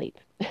couldn't sleep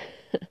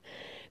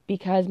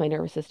because my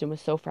nervous system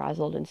was so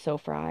frazzled and so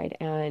fried,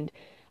 and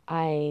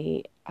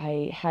I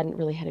hadn't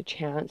really had a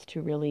chance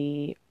to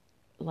really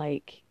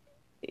like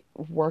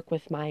work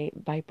with my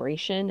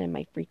vibration and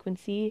my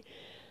frequency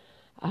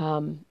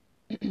um,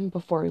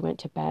 before we went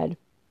to bed.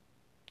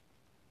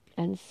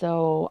 And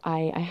so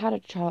I had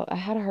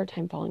a hard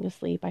time falling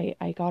asleep.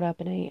 I got up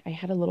and I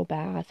had a little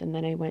bath, and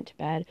then I went to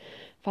bed,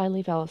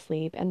 finally fell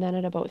asleep, and then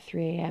at about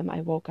 3 a.m.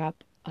 I woke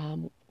up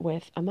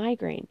with a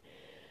migraine.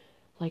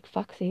 Like,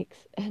 fuck sakes.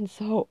 And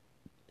so,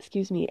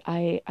 excuse me,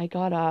 I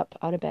got up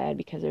out of bed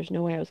because there's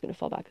no way I was going to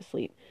fall back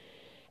asleep.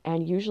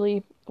 And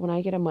usually when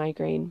I get a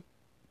migraine,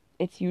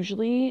 it's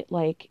usually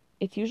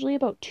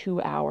about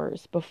 2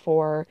 hours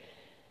before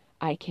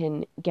I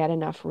can get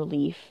enough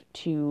relief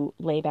to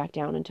lay back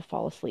down and to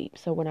fall asleep.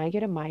 So when I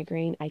get a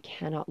migraine, I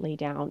cannot lay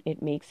down.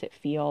 It makes it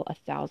feel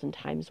 1,000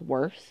 times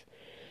worse.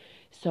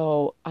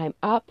 So I'm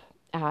up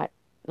at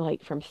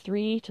like from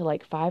 3 to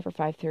like 5 or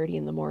 5:30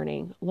 in the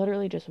morning,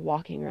 literally just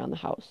walking around the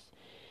house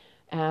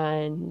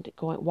and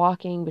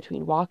walking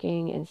between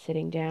walking and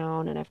sitting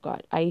down. And I've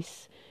got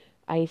ice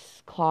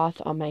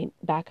cloth on my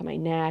back of my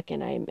neck,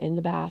 and I'm in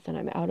the bath and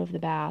I'm out of the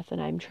bath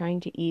and I'm trying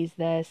to ease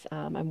this.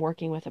 I'm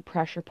working with a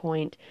pressure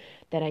point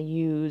that I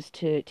use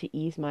to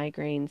ease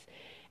migraines.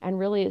 And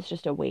really it's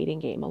just a waiting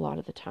game a lot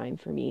of the time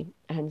for me.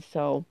 And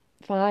so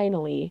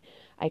finally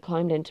I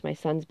climbed into my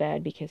son's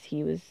bed because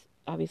he was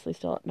obviously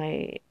still at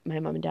my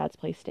mom and dad's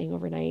place staying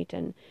overnight,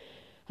 and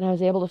I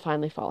was able to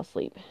finally fall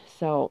asleep.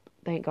 So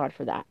thank God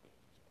for that.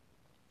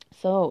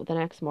 So the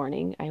next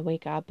morning, I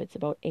wake up, it's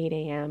about 8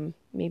 a.m.,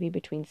 maybe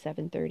between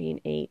 7:30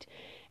 and 8,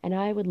 and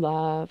I would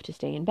love to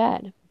stay in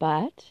bed,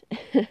 but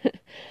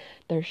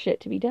there's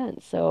shit to be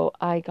done. So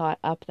I got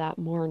up that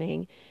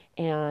morning,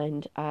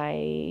 and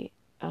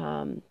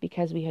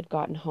because we had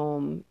gotten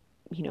home,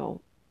 you know,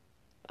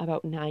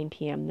 about 9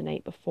 p.m. the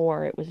night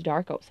before, it was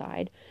dark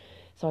outside.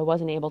 So I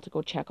wasn't able to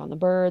go check on the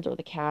birds or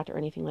the cat or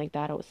anything like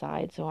that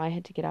outside. So I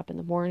had to get up in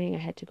the morning. I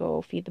had to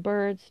go feed the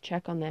birds,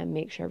 check on them,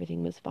 make sure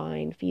everything was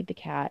fine, feed the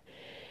cat.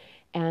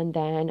 And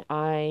then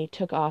I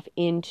took off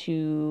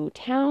into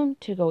town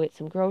to go get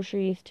some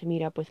groceries to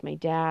meet up with my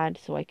dad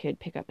so I could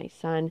pick up my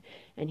son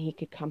and he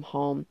could come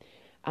home.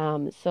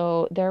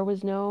 So there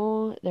was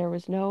no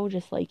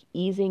just like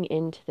easing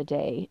into the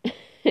day.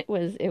 It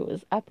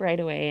was up right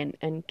away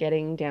and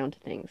getting down to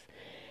things,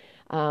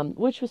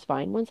 which was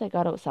fine. Once I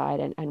got outside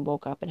and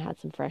woke up and had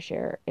some fresh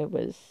air, it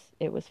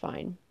was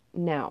fine.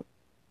 Now,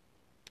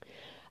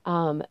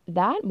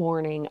 that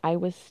morning I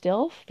was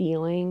still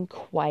feeling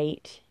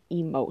quite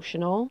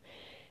emotional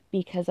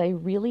because I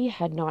really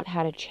had not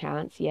had a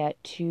chance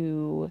yet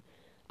to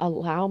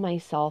allow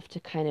myself to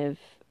kind of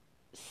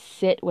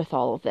sit with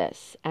all of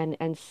this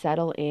and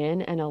settle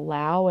in and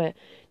allow it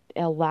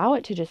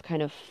to just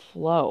kind of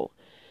flow.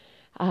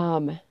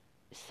 Um,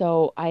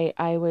 so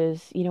I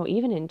was,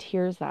 even in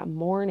tears that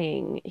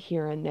morning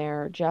here and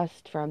there,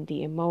 just from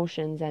the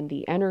emotions and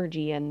the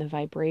energy and the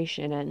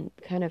vibration and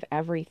kind of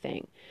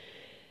everything.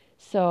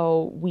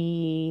 So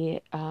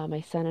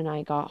my son and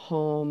I got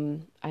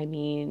home. I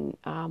mean,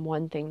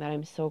 one thing that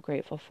I'm so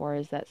grateful for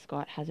is that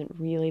Scott hasn't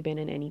really been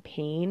in any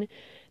pain.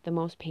 The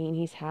most pain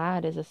he's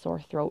had is a sore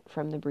throat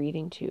from the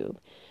breathing tube.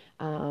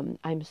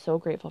 I'm so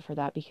grateful for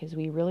that because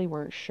we really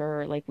weren't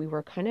sure. Like we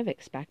were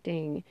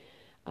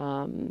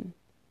um,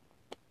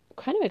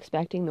 kind of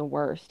expecting the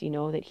worst,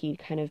 that he'd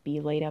kind of be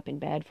laid up in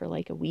bed for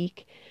like a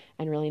week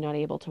and really not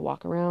able to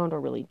walk around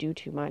or really do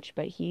too much.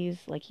 But he's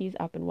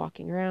up and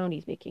walking around.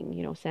 He's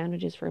making,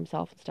 sandwiches for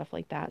himself and stuff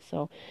like that.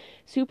 So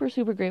super,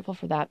 super grateful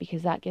for that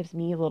because that gives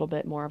me a little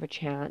bit more of a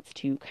chance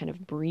to kind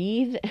of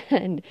breathe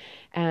and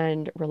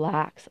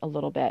relax a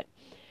little bit.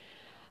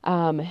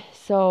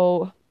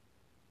 So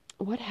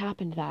what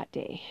happened that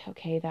day?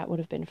 Okay, that would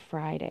have been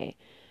Friday.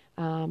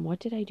 What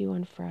did I do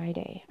on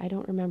Friday? I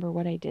don't remember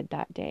what I did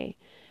that day.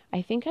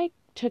 I think I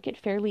took it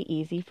fairly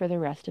easy for the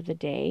rest of the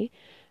day.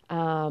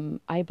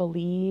 I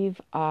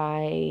believe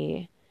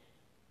I,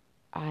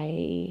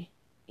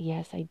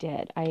 yes, I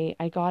did.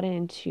 I got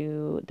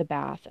into the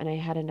bath and I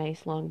had a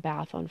nice long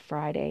bath on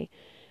Friday.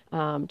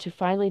 To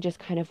finally just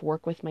kind of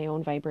work with my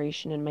own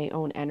vibration and my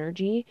own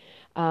energy.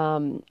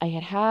 I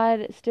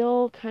had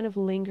still kind of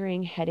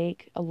lingering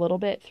headache a little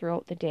bit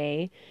throughout the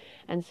day.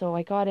 And so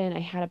I got in,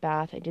 I had a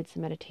bath, I did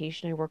some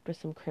meditation, I worked with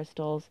some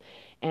crystals,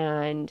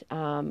 and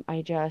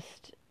I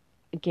just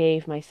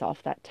gave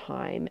myself that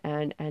time,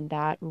 and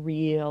that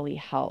really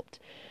helped.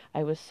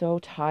 I was so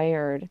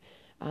tired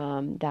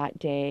that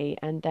day,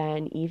 and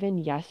then even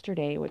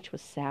yesterday, which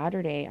was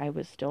Saturday, I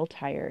was still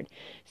tired.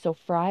 So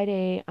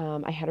Friday,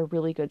 I had a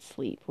really good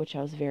sleep, which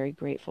I was very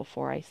grateful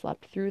for. I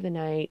slept through the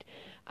night,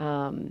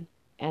 and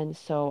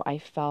so I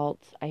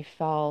felt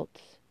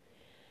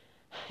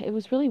it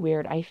was really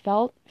weird. I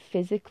felt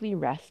physically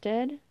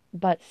rested,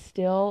 but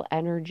still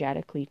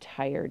energetically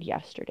tired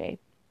yesterday.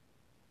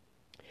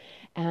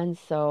 And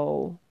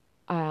so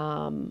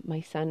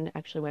my son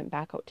actually went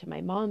back out to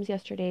my mom's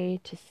yesterday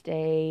to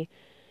stay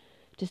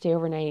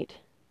overnight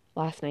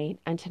last night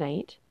and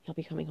tonight. He'll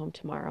be coming home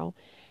tomorrow.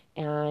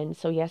 And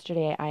so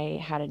yesterday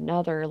I had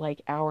another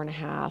like hour and a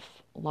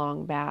half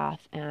long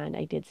bath and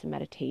I did some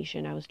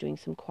meditation. I was doing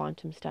some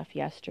quantum stuff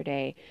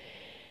yesterday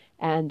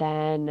and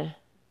then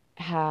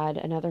had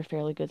another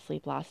fairly good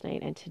sleep last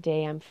night. And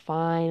today I'm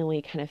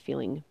finally kind of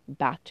feeling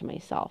back to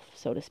myself,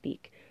 so to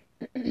speak.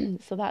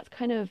 So that's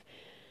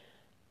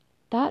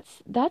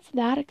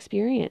that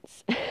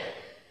experience.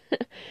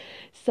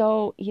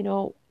 So,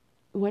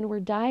 when we're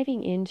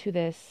diving into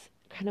this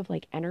kind of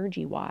like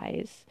energy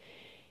wise,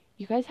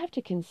 you guys have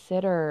to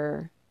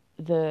consider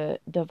the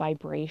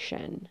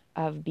vibration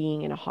of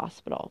being in a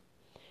hospital.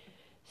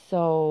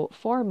 So,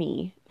 for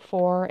me,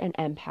 for an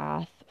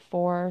empath,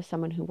 for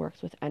someone who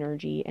works with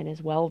energy and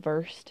is well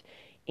versed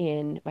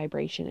in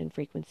vibration and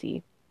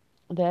frequency,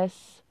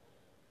 this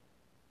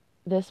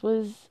this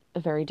was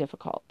very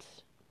difficult.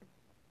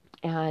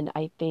 And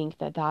I think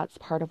that that's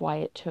part of why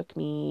it took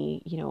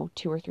me,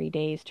 2 or 3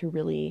 days to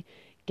really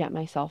get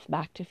myself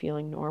back to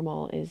feeling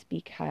normal is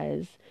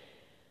because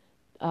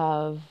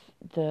of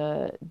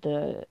the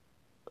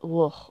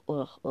ugh,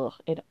 ugh, ugh.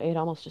 It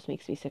almost just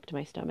makes me sick to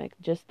my stomach.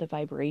 Just the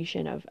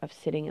vibration of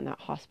sitting in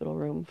that hospital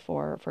room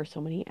for so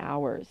many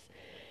hours.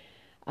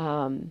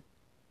 Um,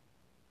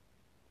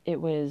 it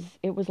was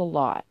a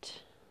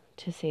lot,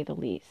 to say the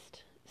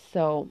least.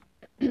 So,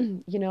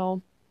 you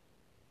know,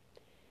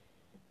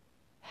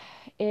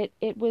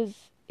 it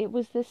was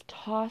this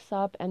toss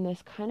up and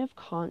this kind of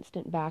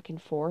constant back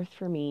and forth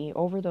for me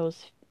over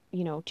those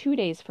 2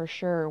 days for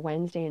sure,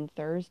 Wednesday and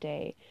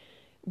Thursday.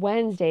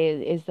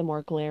 Wednesday is the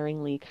more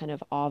glaringly kind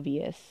of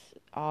obvious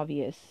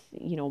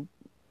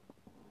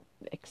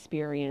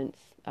experience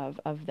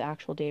of the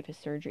actual day of his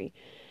surgery,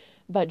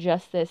 but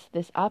just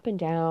this up and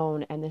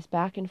down and this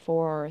back and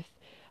forth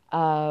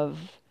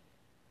of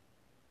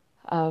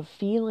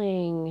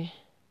feeling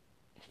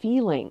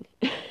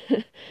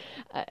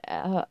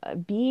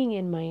being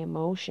in my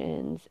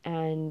emotions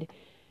and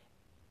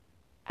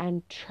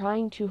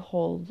trying to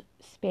hold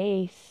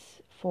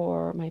space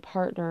for my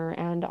partner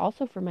and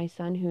also for my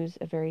son, who's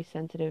a very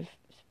sensitive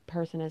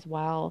person as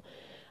well.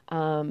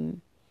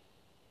 Um,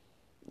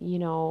 you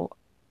know,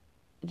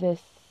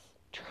 this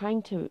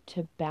trying to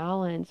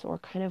balance or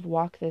kind of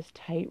walk this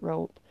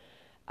tightrope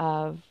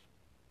of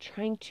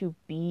trying to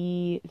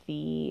be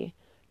the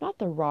not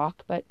the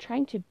rock, but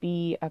trying to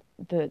be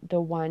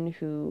the one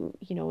who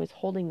is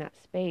holding that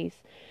space,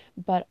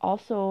 but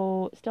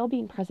also still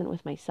being present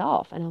with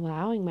myself and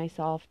allowing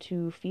myself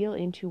to feel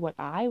into what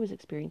I was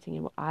experiencing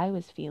and what I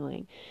was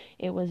feeling.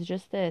 It was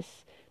just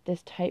this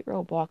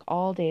tightrope walk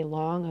all day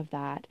long of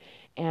that,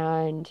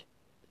 and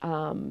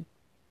um,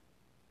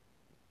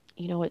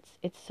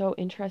 it's so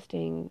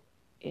interesting.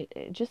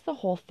 Just the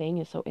whole thing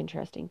is so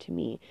interesting to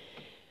me.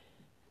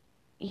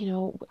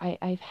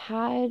 I've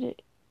had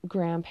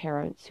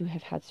grandparents who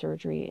have had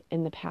surgery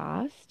in the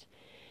past,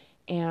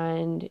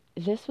 and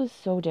this was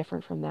so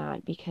different from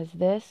that because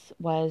this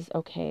was,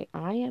 okay,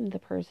 I am the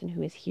person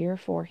who is here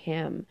for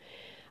him.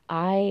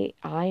 I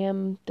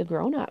am the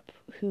grown up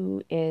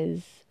who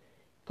is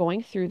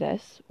going through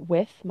this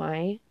with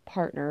my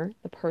partner,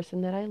 the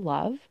person that I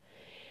love,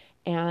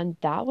 and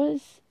that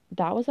was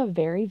a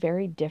very,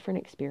 very different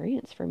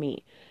experience for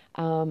me.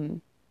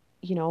 Um,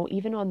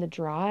 Even on the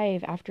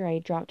drive after I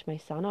dropped my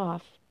son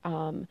off,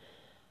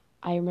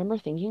 I remember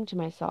thinking to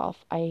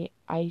myself, I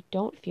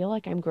don't feel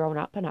like I'm grown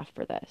up enough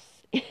for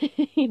this,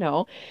 you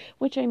know,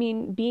 which I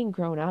mean, being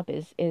grown up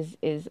is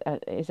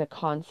a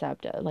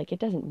concept. Like it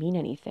doesn't mean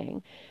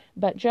anything,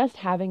 but just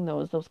having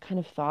those kind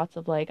of thoughts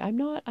of like, I'm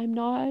not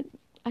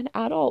an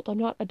adult. I'm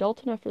not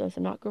adult enough for this.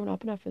 I'm not grown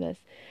up enough for this.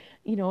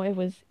 It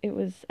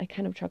was. I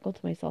kind of chuckle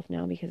to myself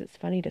now because it's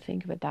funny to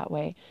think of it that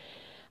way.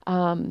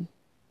 Um,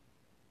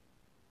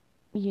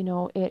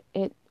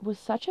 it was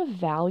such a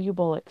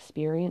valuable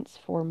experience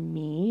for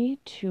me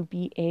to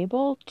be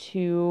able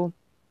to,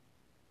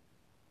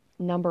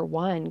 number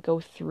one, go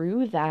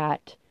through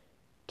that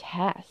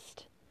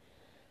test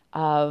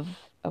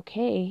of,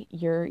 okay,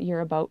 you're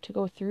about to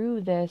go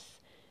through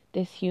this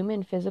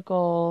human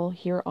physical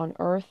here on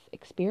earth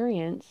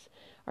experience.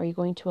 Are you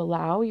going to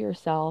allow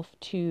yourself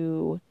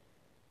to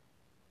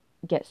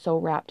get so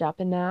wrapped up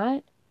in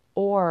that?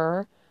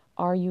 Or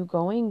are you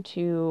going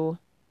to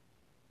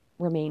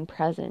remain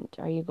present?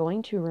 Are you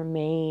going to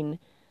remain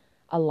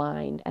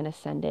aligned and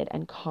ascended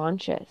and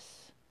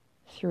conscious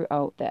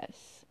throughout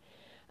this?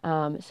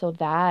 So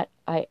that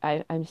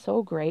I'm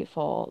so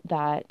grateful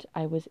that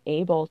I was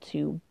able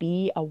to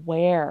be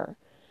aware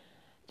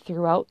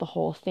throughout the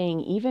whole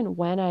thing, even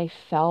when I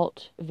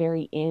felt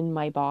very in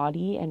my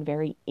body and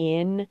very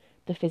in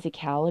the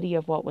physicality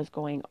of what was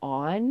going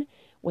on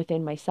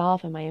within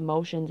myself and my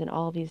emotions and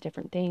all of these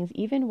different things,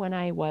 even when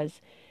I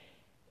was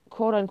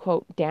quote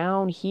unquote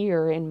down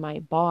here in my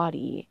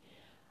body,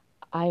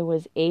 I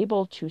was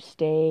able to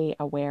stay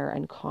aware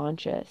and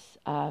conscious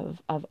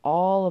of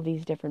all of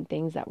these different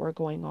things that were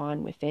going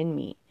on within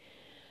me,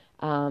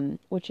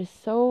 which is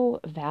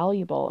so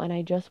valuable. And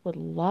I just would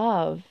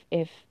love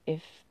if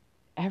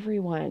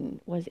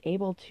everyone was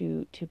able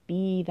to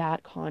be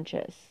that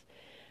conscious,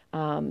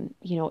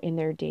 in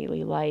their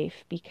daily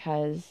life,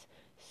 because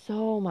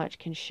so much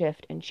can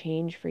shift and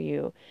change for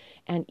you.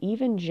 And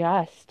even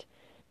just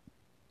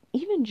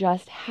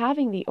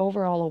having the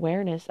overall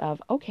awareness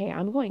of, okay,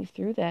 I'm going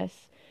through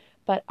this,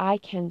 but I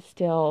can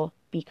still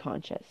be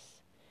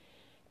conscious.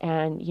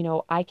 And,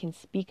 I can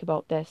speak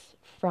about this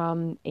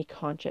from a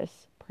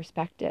conscious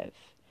perspective.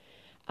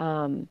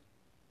 Um,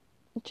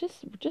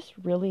 just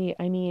really,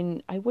 I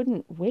mean, I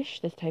wouldn't wish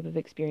this type of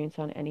experience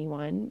on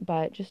anyone,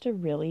 but just a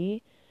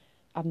really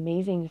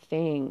amazing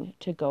thing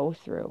to go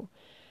through.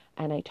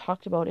 And I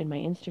talked about in my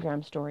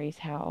Instagram stories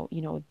how,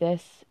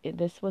 this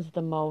was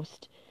the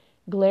most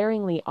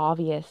glaringly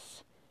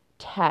obvious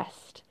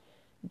test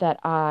that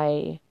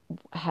I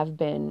have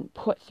been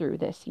put through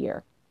this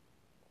year.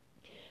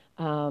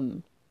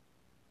 Um,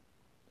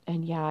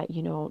 and yeah,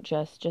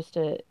 just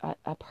a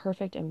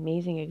perfect,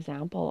 amazing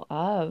example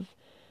of,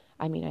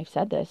 I mean, I've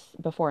said this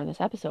before in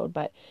this episode,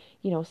 but,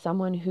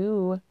 someone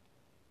who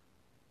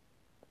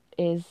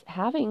is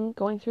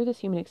going through this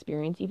human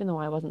experience, even though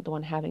I wasn't the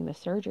one having the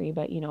surgery,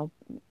 but,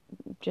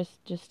 just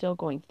still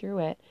going through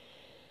it,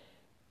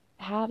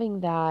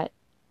 having that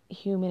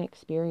human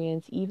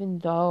experience, even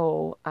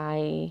though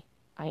I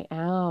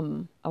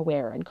am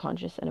aware and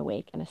conscious and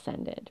awake and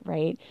ascended,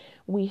 right?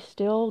 We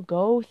still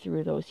go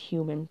through those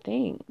human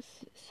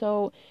things.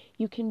 So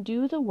you can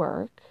do the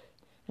work,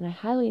 and I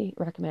highly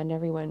recommend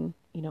everyone,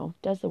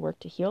 does the work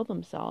to heal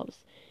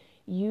themselves.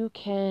 You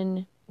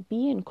can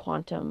be in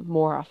quantum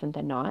more often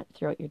than not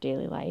throughout your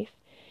daily life,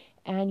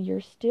 and you're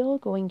still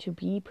going to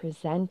be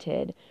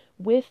presented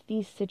with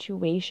these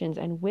situations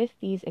and with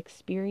these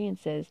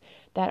experiences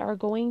that are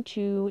going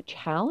to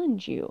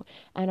challenge you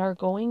and are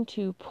going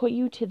to put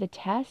you to the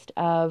test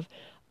of,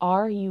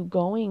 are you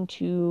going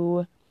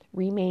to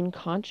remain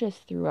conscious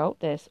throughout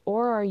this,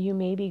 or are you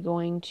maybe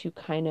going to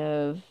kind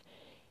of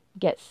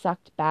get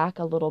sucked back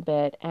a little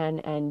bit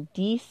and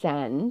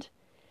descend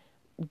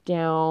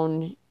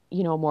down,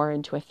 more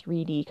into a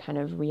 3D kind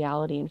of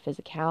reality and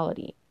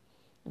physicality.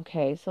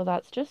 Okay, so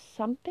that's just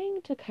something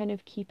to kind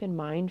of keep in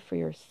mind for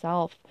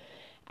yourself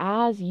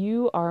as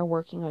you are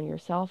working on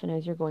yourself and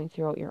as you're going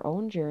throughout your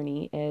own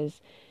journey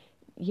is,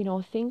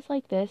 things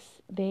like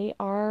this, they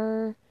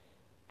are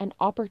an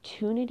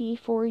opportunity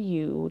for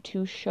you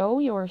to show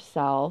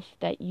yourself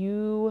that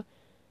you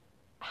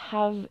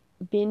have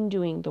been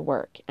doing the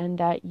work and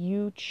that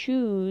you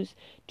choose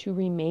to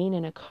remain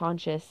in a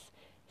conscious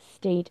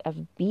state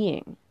of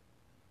being.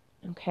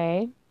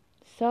 Okay,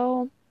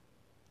 so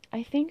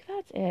I think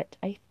that's it.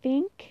 I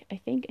think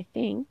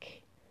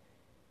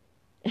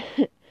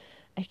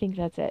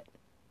that's it.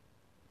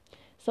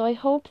 So I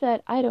hope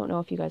that, I don't know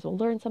if you guys will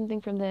learn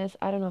something from this.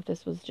 I don't know if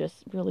this was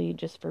just really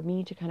just for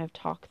me to kind of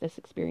talk this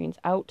experience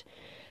out.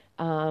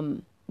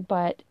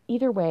 But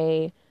either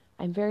way,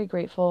 I'm very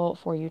grateful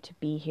for you to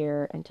be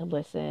here and to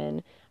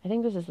listen. I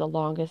think this is the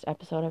longest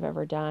episode I've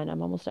ever done.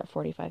 I'm almost at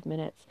 45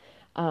 minutes.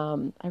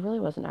 I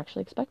really wasn't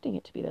actually expecting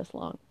it to be this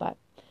long, but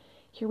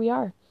here we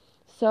are.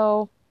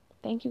 So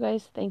thank you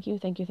guys. Thank you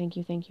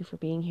for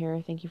being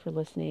here. Thank you for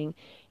listening.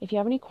 If you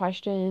have any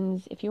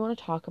questions, if you want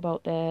to talk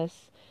about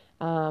this,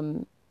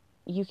 um,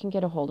 you can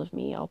get a hold of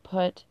me. I'll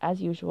put,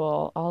 as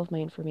usual, all of my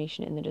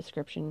information in the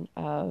description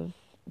of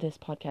this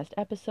podcast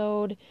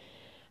episode.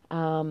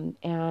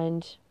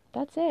 And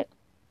that's it.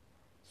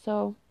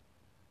 So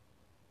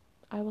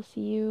I will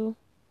see you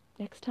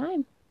next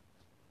time.